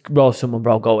 Just roast someone,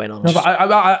 bro. Go in on. No,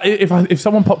 but if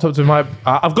someone popped up to my,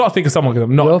 I've got to think of someone because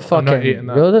I'm You're not fucking. eating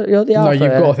that. You're the No, alpha. you've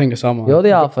innit? got to think of someone. You're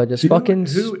the alpha. Just fucking.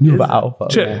 You're the alpha.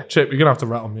 Chip, you're gonna have to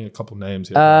rattle me a couple names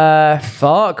here.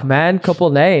 Fuck, man. Couple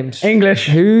names. English.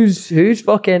 Who's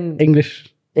fucking English.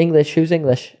 English? Who's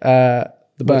English? The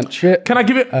burnt shit. Can I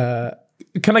give it?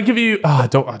 Can I give you? I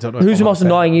don't know. if Who's the I'm most upset.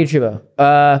 annoying YouTuber?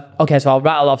 Okay, so I'll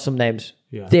rattle off some names.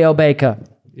 Yeah. Theo Baker,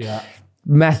 Yeah.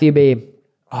 Matthew B.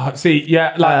 See,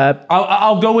 yeah, like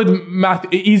I'll go with Math.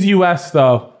 He's US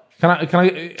though. Can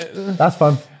I? That's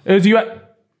fun. Is US?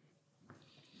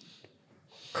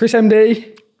 Chris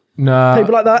MD. Nah.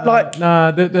 People like that. Like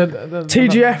Nah.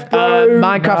 TGF, bro. Minecraft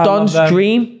Nah, I love Dons, them.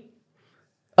 Dream.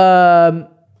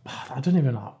 I don't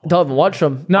even know. Don't even watch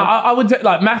them. No, I would say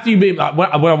like Matthew Beam. Like when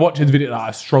I watch his video, like,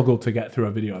 I struggle to get through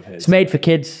a video of his. It's made for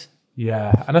kids.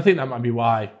 Yeah, and I think that might be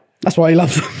why. That's why he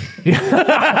loves them.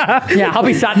 Yeah, I'll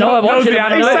be sat there watching the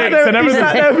it. He's sat there, and he's everything.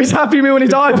 sat there with his Happy Meal on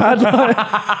his iPad.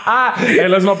 Like, Hey,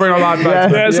 let's not bring our lives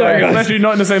back. Yeah, sorry, guys. Especially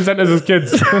not in the same sentence as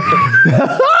kids.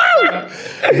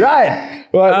 Right.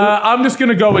 right, I'm just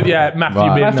gonna go with Matthew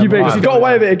Right. Beam. Matthew number Biggs. one. He got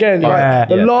away with it again. Right.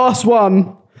 The Yeah. last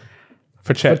one,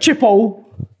 for Chip. Chipple.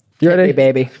 You Hey, ready?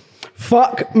 baby.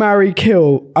 Fuck, marry,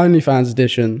 kill. OnlyFans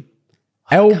edition.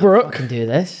 Elle Brooke. Can do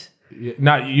this.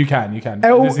 No, you can.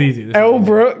 Elle This is easy. This is Elle easy.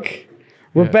 Brooke.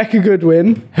 Rebecca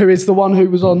Goodwin, who is the one who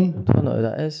was on. I don't know who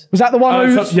that is. Was that the one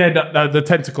who? The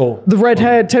tentacle. The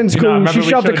red-haired tentacle. remember She we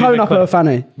shoved a showed you cone the up her clip?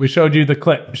 fanny. We showed you the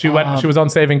clip. She went. She was on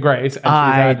Saving Grace, and she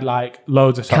I had like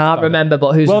loads of stuff. Can't done. remember,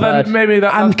 but who's Well, the then third? maybe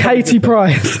that. And that's probably Katie good.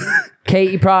 Price.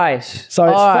 Katie Price. So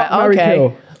it's All fuck, marry,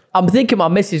 kill. I'm thinking my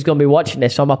missus is gonna be watching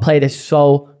this, so I'm gonna play this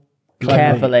so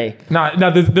carefully. No,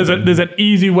 there's an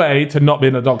easy way to not be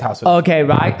in a doghouse. Okay,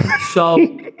 right. So,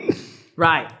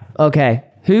 right. Okay.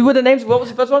 Who were the names? What was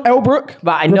the first one? Elle Brooke.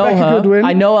 Right, I know Rebecca her. Goodwin.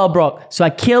 I know Elle Brooke. So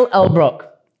I kill Elle Brooke.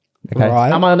 Okay.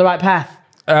 Right. Am I on the right path?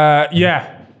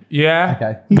 Yeah.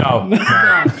 Okay. No.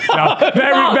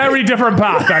 Very, very different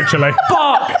path, actually.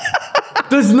 Fuck!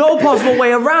 There's no possible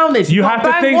way around this. You Got have to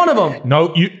bang think. one of them.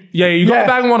 No, you got Yeah. to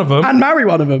bang one of them. And marry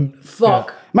one of them.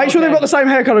 Fuck. Make sure they've Okay. got the same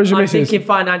hair colour as your I'm missus. thinking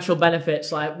financial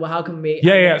benefits. Like, well, how can we?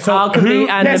 Yeah. So how can we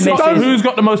and yes, the don't- missus? who's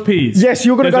got the most peas? Yes,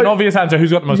 you're gonna There's an go- obvious answer.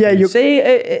 Who's got the most? Yeah, peas? you- See,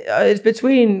 it's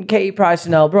between Katie Price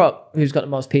and Elle Brooke. Who's got the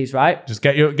most peas, right? Just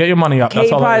get your money up. Katie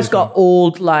That's all Price got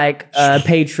old like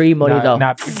paid free money though.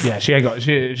 Yeah, she ain't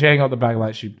got the bag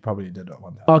like she probably did at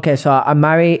one time. Okay, so I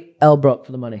marry Elle Brooke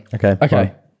for the money. Okay. Okay.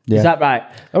 fine. Yeah. Is that right?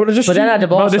 I would have just. But then I No,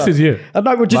 divorce this her. is you. No,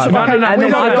 we're just. Right, okay, no, And we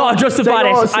then don't- I've got to justify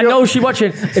you're- this. so I know she's watching.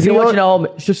 If you're you're- watching at home,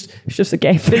 it's just a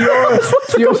game.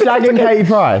 You're shagging Katie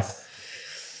Price.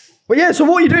 Well, yeah. So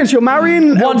what are you doing? So you're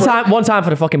marrying Elle Brooke. One time for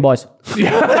the fucking boys.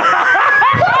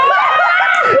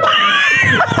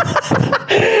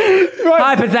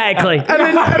 Hypothetically. And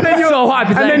then you're, So and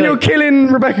then hypothetically. you're killing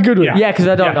Rebecca Goodwin. Yeah, because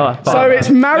I don't know her. So it's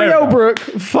marry There we Elle go. Brooke,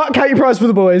 fuck Katie Price for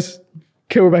the boys,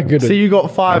 kill Rebecca Goodwin. So you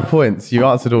got 5 points. You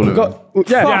answered all of them.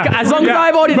 yeah. Fuck, as long as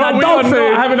I've ordered But that we dog are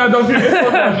food. not having that dog food. This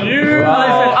one's on you.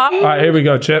 All right, here we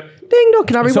go, Chip. Ding dong,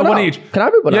 can I read So one one out? each. Can I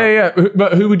read one out? Yeah.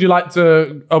 But who would you like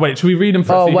to? Oh wait, should we read them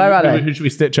first? Oh, See where are they? Who should we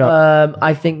stitch up?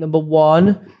 I think number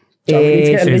one So we need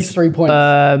to get at is least 3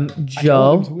 points.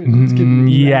 Joe.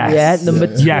 Yes. Yeah, number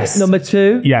two. Yes. Number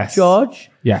two, Yes.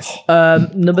 George. Yes.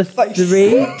 Number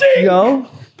three, Joe.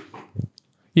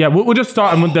 Yeah, we'll just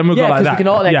start and then we'll Yeah, go like because that. we can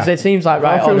alternate because Yeah. it seems like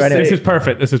right I feel already. This is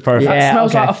perfect. This is perfect. Yeah,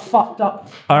 Smells okay. like a fucked up.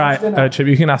 All right, Chip,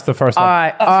 you can ask the first All one.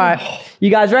 right, all right. You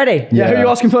guys ready? Yeah, who are you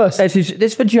asking first? This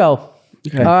is for Joe.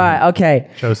 All right, okay.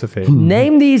 Josephine.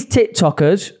 Name these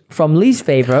TikTokers from least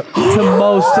favorite to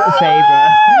most favorite.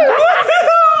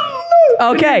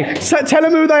 Okay, So tell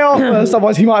him who they are first,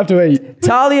 otherwise he might have to eat.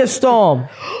 Talia Storm,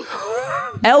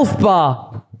 Elf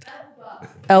Bar,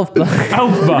 Elf Bar,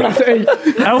 Elf bar. To eat.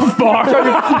 Elf bar. You're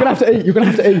gonna have to eat. You're gonna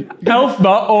have to eat. Elf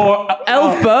bar or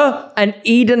Elf Bar, and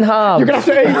Eden Harm. You're gonna have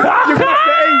to eat. You're gonna have to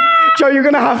eat. Joe, you're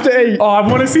gonna have to eat. Oh, I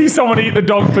want to see someone eat the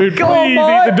dog food. Go on, Please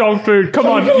boy. eat the dog food. Come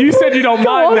on. You said you don't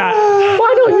mind that.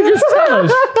 Why don't you just tell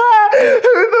us?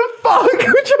 Who the fuck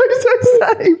would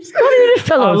Joseph Saves? Why don't you just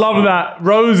tell I us? love that.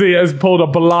 Rosie has pulled a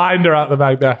blinder out the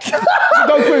bag there. The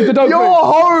dog food. The dog You're food.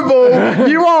 horrible.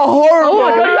 You are horrible. Oh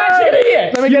my God, you actually gonna eat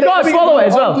it? Let me You've get it, got let to me swallow get it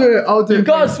as well. I'll do it. You've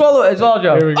got to swallow it as well,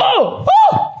 Joe. Here we go. Oh!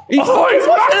 He's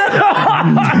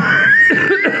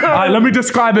Alright, let me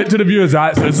describe it to the viewers,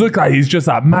 right? So it looks like he's just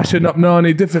like mashing up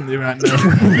Nani differently right now.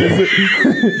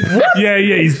 yeah,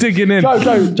 he's digging in. Joe,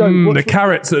 The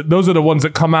carrots, those are the ones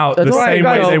that come out the right, same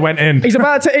way guys. they went in. He's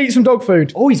about to eat some dog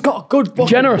food. Oh, he's got a good fucking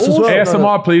Generous as well.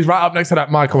 ASMR, please, right up next to that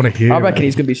mic. I want to hear I it. reckon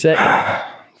he's going to be sick.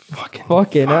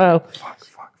 Fucking hell.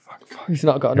 He's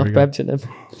not got enough bebs in him.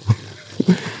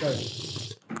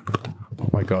 Oh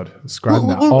my God, describe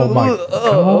that. Oh my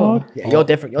God. Yeah, you're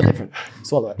different. You're different.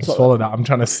 Swallow it. Swallow that. I'm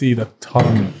trying to see the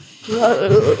tongue.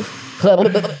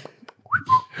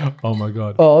 Oh my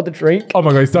God. Oh, the drink. Oh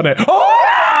my God, he's done it.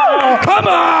 Oh, come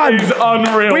on! He's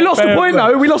unreal. We lost the point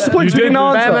though. We lost the point. You We didn't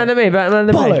did. Better man answer. than me. Better man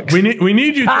than me. Bollocks. We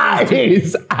need you to. That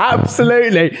is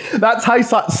absolutely. That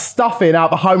tastes like stuffing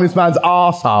out the homeless man's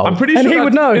arsehole. I'm pretty And sure he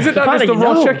would know. Isn't that just the Apparently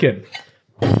raw no. chicken?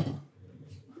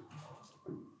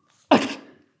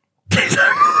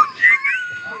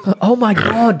 Oh my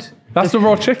God. That's the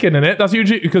raw chicken in it. That's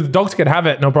usually because dogs can have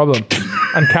it, no problem,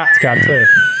 and cats can too.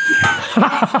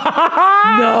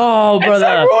 No,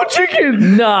 brother. Raw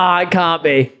chicken. Nah, it can't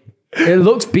be. It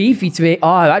looks beefy to me.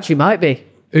 Oh, it actually might be.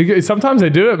 Sometimes they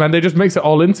do it, man. They just mix it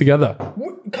all in together.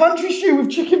 Country stew with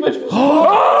chicken vegetables.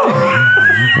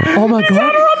 Oh my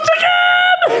God.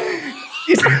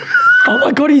 Oh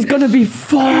my God, he's going to be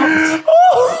fucked.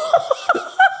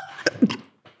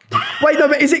 Wait, no,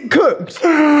 but is it cooked?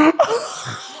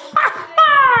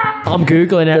 I'm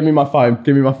Googling Give it. me my phone.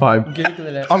 Give me my phone.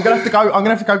 Googling it. I'm gonna have to go.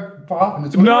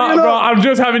 No, bro, I'm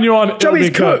just having you on. Joe, It'll be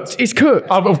it's cooked. It's cooked.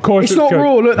 Of course, It's not cooked.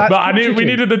 raw, look, that's but we chicken.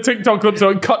 needed the TikTok clip so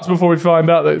it cuts before we find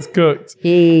out that it's cooked.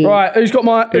 Right, who's got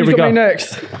we me go.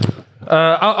 next?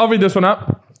 I'll read this one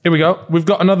out. Here we go. We've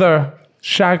got another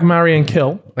shag, marry, and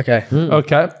kill. Okay.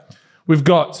 Okay. We've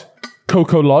got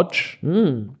Coco Lodge,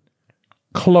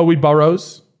 Chloe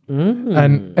Burrows,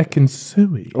 and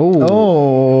Ekinsui.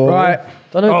 Oh, Right.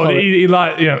 Don't know. Oh, he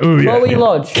like, yeah. Ooh, yeah. Chloe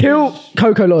Lodge. Kill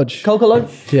Coco Lodge. Coco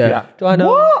Lodge? Yeah. Do I know?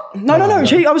 What? No. I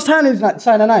was saying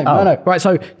her name. No. Right,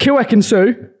 so kill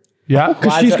Ekin-Su Yeah. because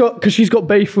Why is it- she's got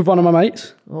beef with one of my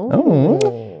mates.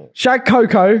 oh. Shag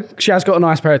Coco. She has got a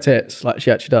nice pair of tits, like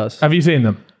she actually does. Have you seen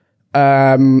them?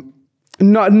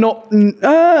 Not.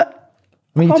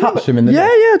 I mean, you touched him in the. Yeah,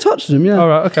 I touched them. Yeah. All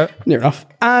right. Okay. Near enough.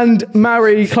 And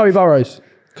marry Chloe Burrows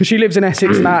because she lives in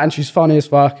Essex and that, and she's funny as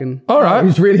fuck. And All right.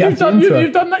 He's really you've actually done, into it.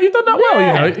 you've done that. You've done that well.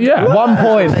 You know. Yeah. 1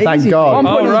 point. Thank Easy. God. 1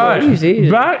 point. All right. Easy.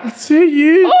 Back to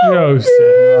you, Joseph.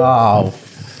 Oh.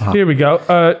 Here we go.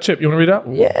 Chip, you want to read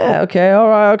out? Yeah, okay, all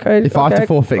right, okay. If I have to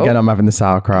forfeit again, I'm having the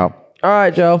sauerkraut. All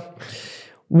right, Joe.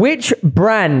 Which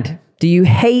brand do you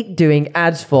hate doing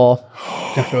ads for?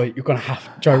 you're gonna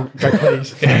have Joe,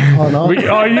 please. Oh no.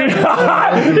 Are you? He's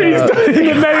doing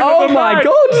the name Oh of the my bag.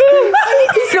 God.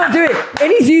 He's not doing it.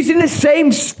 And he's using the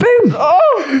same spoon.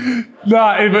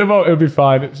 Nah, it won't. It'll be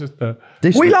fine. It's just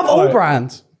We love all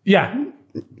brands. yeah.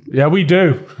 Yeah, we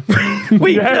do.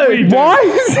 We Yeah, do. we do. Why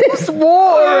is this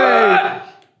watery?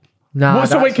 Nah,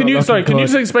 So wait, can you can you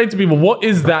just explain to people what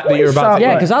is that you're about to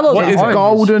Yeah, eat? because I love What is oranges.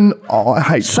 Golden. Oh, I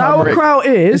hate turmeric. Sauerkraut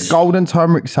It's is. golden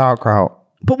turmeric sauerkraut.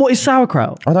 But what is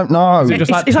sauerkraut? I don't know.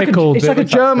 just like It's like pickled. it's like a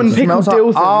German It pickled smells like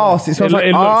dill thing. arse. It smells It like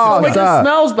looks- arse. it It just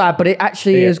smells bad, but it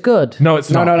actually is good. No,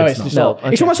 it's not. No, It's it's not.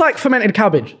 not. It's almost like fermented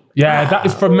cabbage. Yeah, that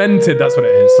is fermented. That's what it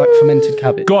is. Like fermented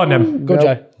cabbage. Go on, then. Go on,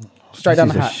 Joe. Straight down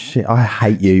This the is a hat. shit. I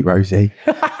hate you, Rosie.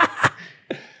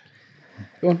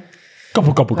 Go on.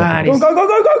 Gobble, gobble, gobble. Go, go, go,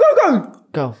 go, go, go,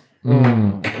 go.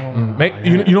 Go. Mate,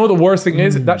 you know what the worst thing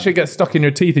is? That shit gets stuck in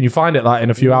your teeth and you find it like in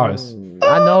a few hours.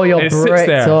 I know you're It sits bricked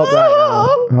there. up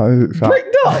right Oh, fuck.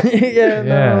 Bricked up. now. Yeah,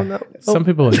 Yeah. no. Some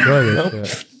people enjoy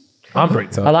this shit. I'm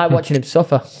bricked up. I like watching him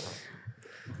suffer.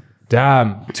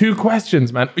 Damn. 2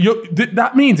 questions, man.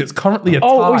 That means it's currently a tie.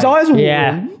 Oh, his eyes are watering.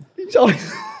 Yeah. His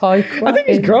eyes. Oh, I think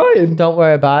he's crying. Don't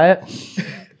worry about it.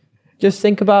 Just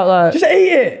think about that. Just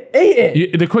eat it. Eat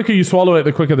it. The quicker you swallow it,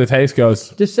 the quicker the taste goes.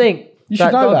 Just think. You that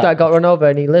should know dog that. got run over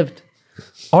and he lived.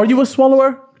 Are you a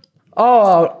swallower?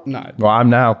 Oh, no. Well, I'm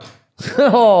now.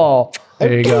 Oh.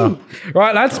 There you go.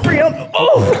 Right, lads, bring it on.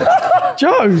 Oh,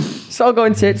 Joe. It's all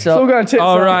going tits up. All going tits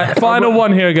All up. right, final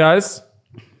one here, guys.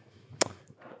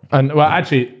 And well,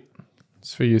 actually,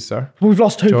 It's for you, sir. We've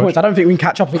lost 2 George. points. I don't think we can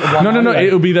catch up. I think one No. anyway.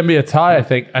 It'll be a tie, I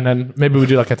think, and then maybe we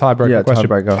do like a tiebreaker Yeah, question.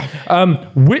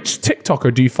 tiebreaker. Which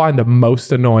TikToker do you find the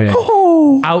most annoying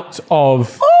out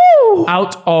of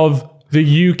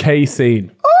the UK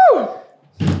scene?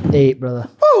 Eat, brother.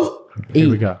 Here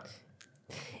we Eat. go.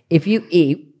 If you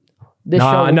eat this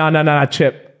show, No,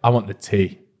 Chip. I want the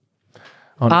tea.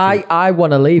 I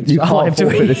want to leave. You I want can't him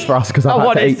to forfeit eat. this for us because I I've had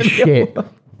want to it eat to be- shit.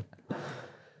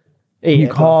 Eat You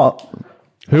it. can't.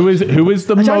 Who is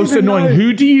the most even annoying?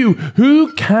 know.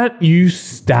 Who can't you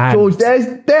stand? George, there's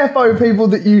therefore people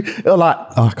that you are like,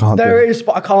 oh, I can't do There it. is,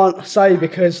 but I can't say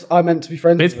because I'm meant to be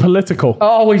friends. It's with them. political.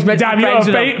 Oh, he's meant Damn, to be you're a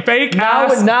friends with fake them.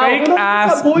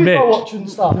 ass It's like boys Mitch. are watching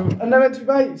stuff, and they're meant to be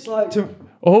mates. Like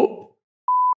Oh,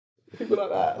 people like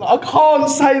that. Like, I can't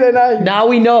say their name. Now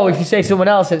we know if you say someone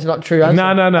else, it's not true. no.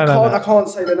 I can't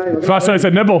say their name. So it's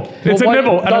a nibble. It's a what-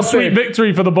 nibble and a dog sweet food.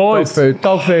 victory for the boys. Food.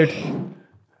 Dog food.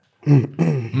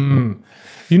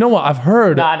 You know what? I've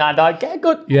heard. Nah. Get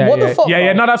good. Yeah, What yeah, the fuck? yeah,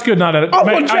 yeah. No, that's good. No. I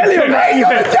want jelly on that. He's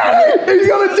got a jelly! He's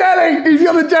got a jelly! He's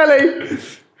got a jelly!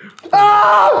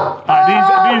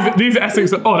 Ah! These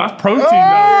Essex. Oh, that's protein. Though.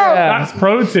 That's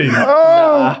protein.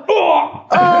 Oh,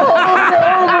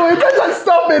 it tastes like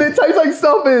stuffing. It tastes like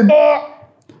stuffing.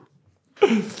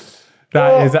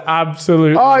 That is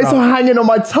absolute. Oh, it's all hanging on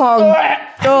my tongue.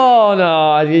 Oh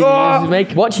no!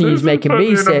 Watching you's making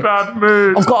me sick.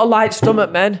 I've got a light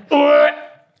stomach, man.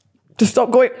 Just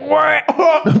stop going. What?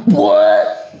 What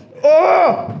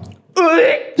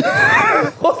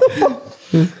the fuck?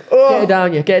 Get it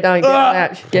down, you. Get it down. Get it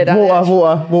down. Get it down.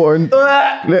 Water. And, oh,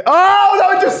 no,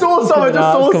 I just saw some. I just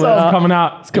saw It's coming some. out. coming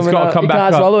out. It's got to Coming come out. back You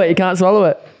can't up. swallow it. You can't swallow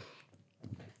it.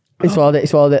 He swallowed it. He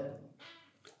swallowed it.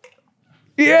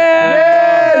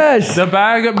 Yes! The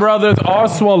Baggett brothers are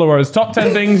swallowers. Top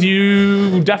 10 things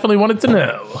you definitely wanted to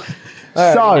know.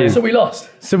 So we lost.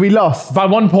 So we lost. By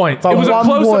 1 point. It was a 1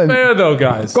 close point. affair though,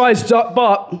 guys. Guys,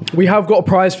 but we have got a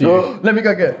prize for you. Let me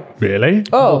go get it. Really?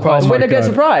 Oh, winner gets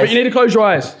a prize. But you need to close your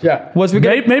eyes. Yeah. Was we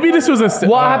good? Maybe this was a...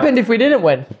 What happened if we didn't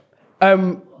win?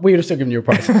 We would have still given you a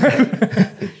prize.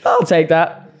 I'll take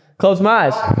that. Close my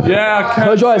eyes. Yeah, I can't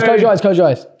Close your eyes, say. close your eyes, close your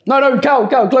eyes. No, Cal,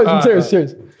 close them.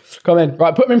 Serious. Come in.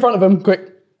 Right, put them in front of them, quick.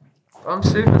 I'm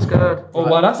super scared. Oh,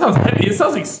 wow, that sounds heavy. It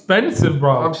sounds expensive,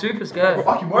 bro. I'm super scared.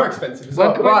 Fucking more expensive as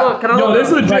Can I Yo, look?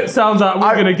 this legit sounds like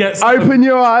we're going to get... some- Open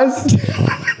your eyes.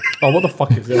 Oh, what the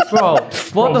fuck is this? Bro,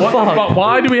 what the fuck? But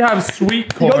why do we have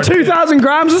sweet corn? Got 2,000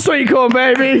 grams of sweet corn,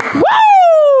 baby.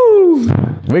 Woo!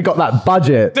 We got that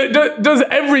budget. Does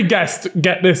every guest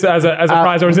get this as a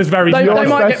prize, or is this very... They You're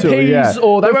might get special, peas yeah.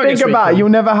 or they But won't get think sweet about corn. it. You'll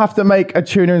never have to make a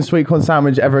tuna and sweet corn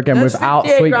sandwich ever again There's without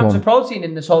 58 sweet grams of corn. protein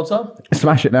in this whole tub.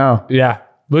 Smash it now. Yeah.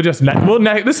 This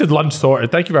is lunch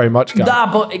sorted. Thank you very much, guys.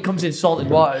 Nah, but it comes in salted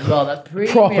water as well. That's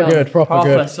premium. Proper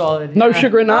good. Solid. No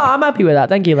sugar in that. No, I'm happy with that.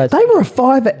 Thank you, lads. They were a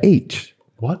 £5 each.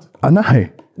 What? I know.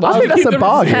 I think that's a Yeah,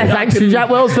 bargain. thanks to Jack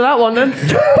Wells for that one, then.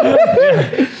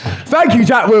 Thank you,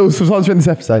 Jack Wills, for sponsoring this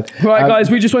episode. Right,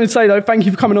 guys, we just wanted to say, though, thank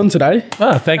you for coming on today.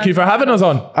 Thank you for having us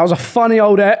on. That was a funny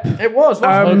old ep. It was.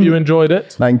 I hope you enjoyed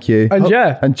it. Thank you. And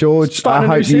yeah. And George,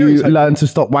 Starting I a new hope you series, hopefully. learn to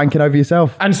stop wanking over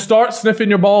yourself. And start sniffing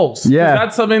your balls. 'Cause Yeah.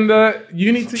 That's something that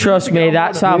you need to... Trust me,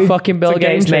 that's how fucking Bill It's a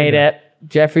game Gates made changer. it.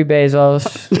 Jeffrey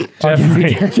Bezos.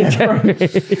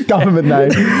 Jeffrey. Government name.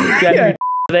 Jeffrey.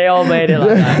 They all made it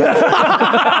like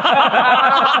that.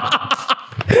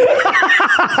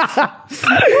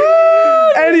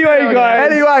 Anyway,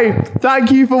 guys. Anyway,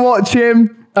 thank you for watching.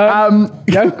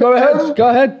 Yeah, go ahead. Go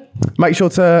ahead. Make sure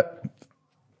to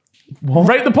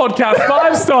Rate the podcast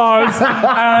 5 stars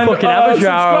and Fucking amateur hour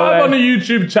subscribe away. on the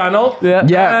YouTube channel.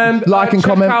 Yeah, And like and check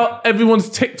comment. out everyone's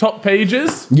TikTok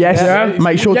pages. Yes,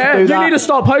 make sure Yeah, to do you that. need to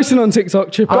start posting on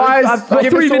TikTok, Chip. Guys, I've got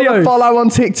give 3 us all a videos. follow on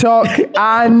TikTok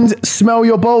and smell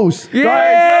your balls.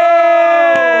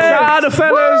 Yeah! Shout out the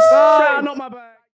fellas. Shout out, not my bad.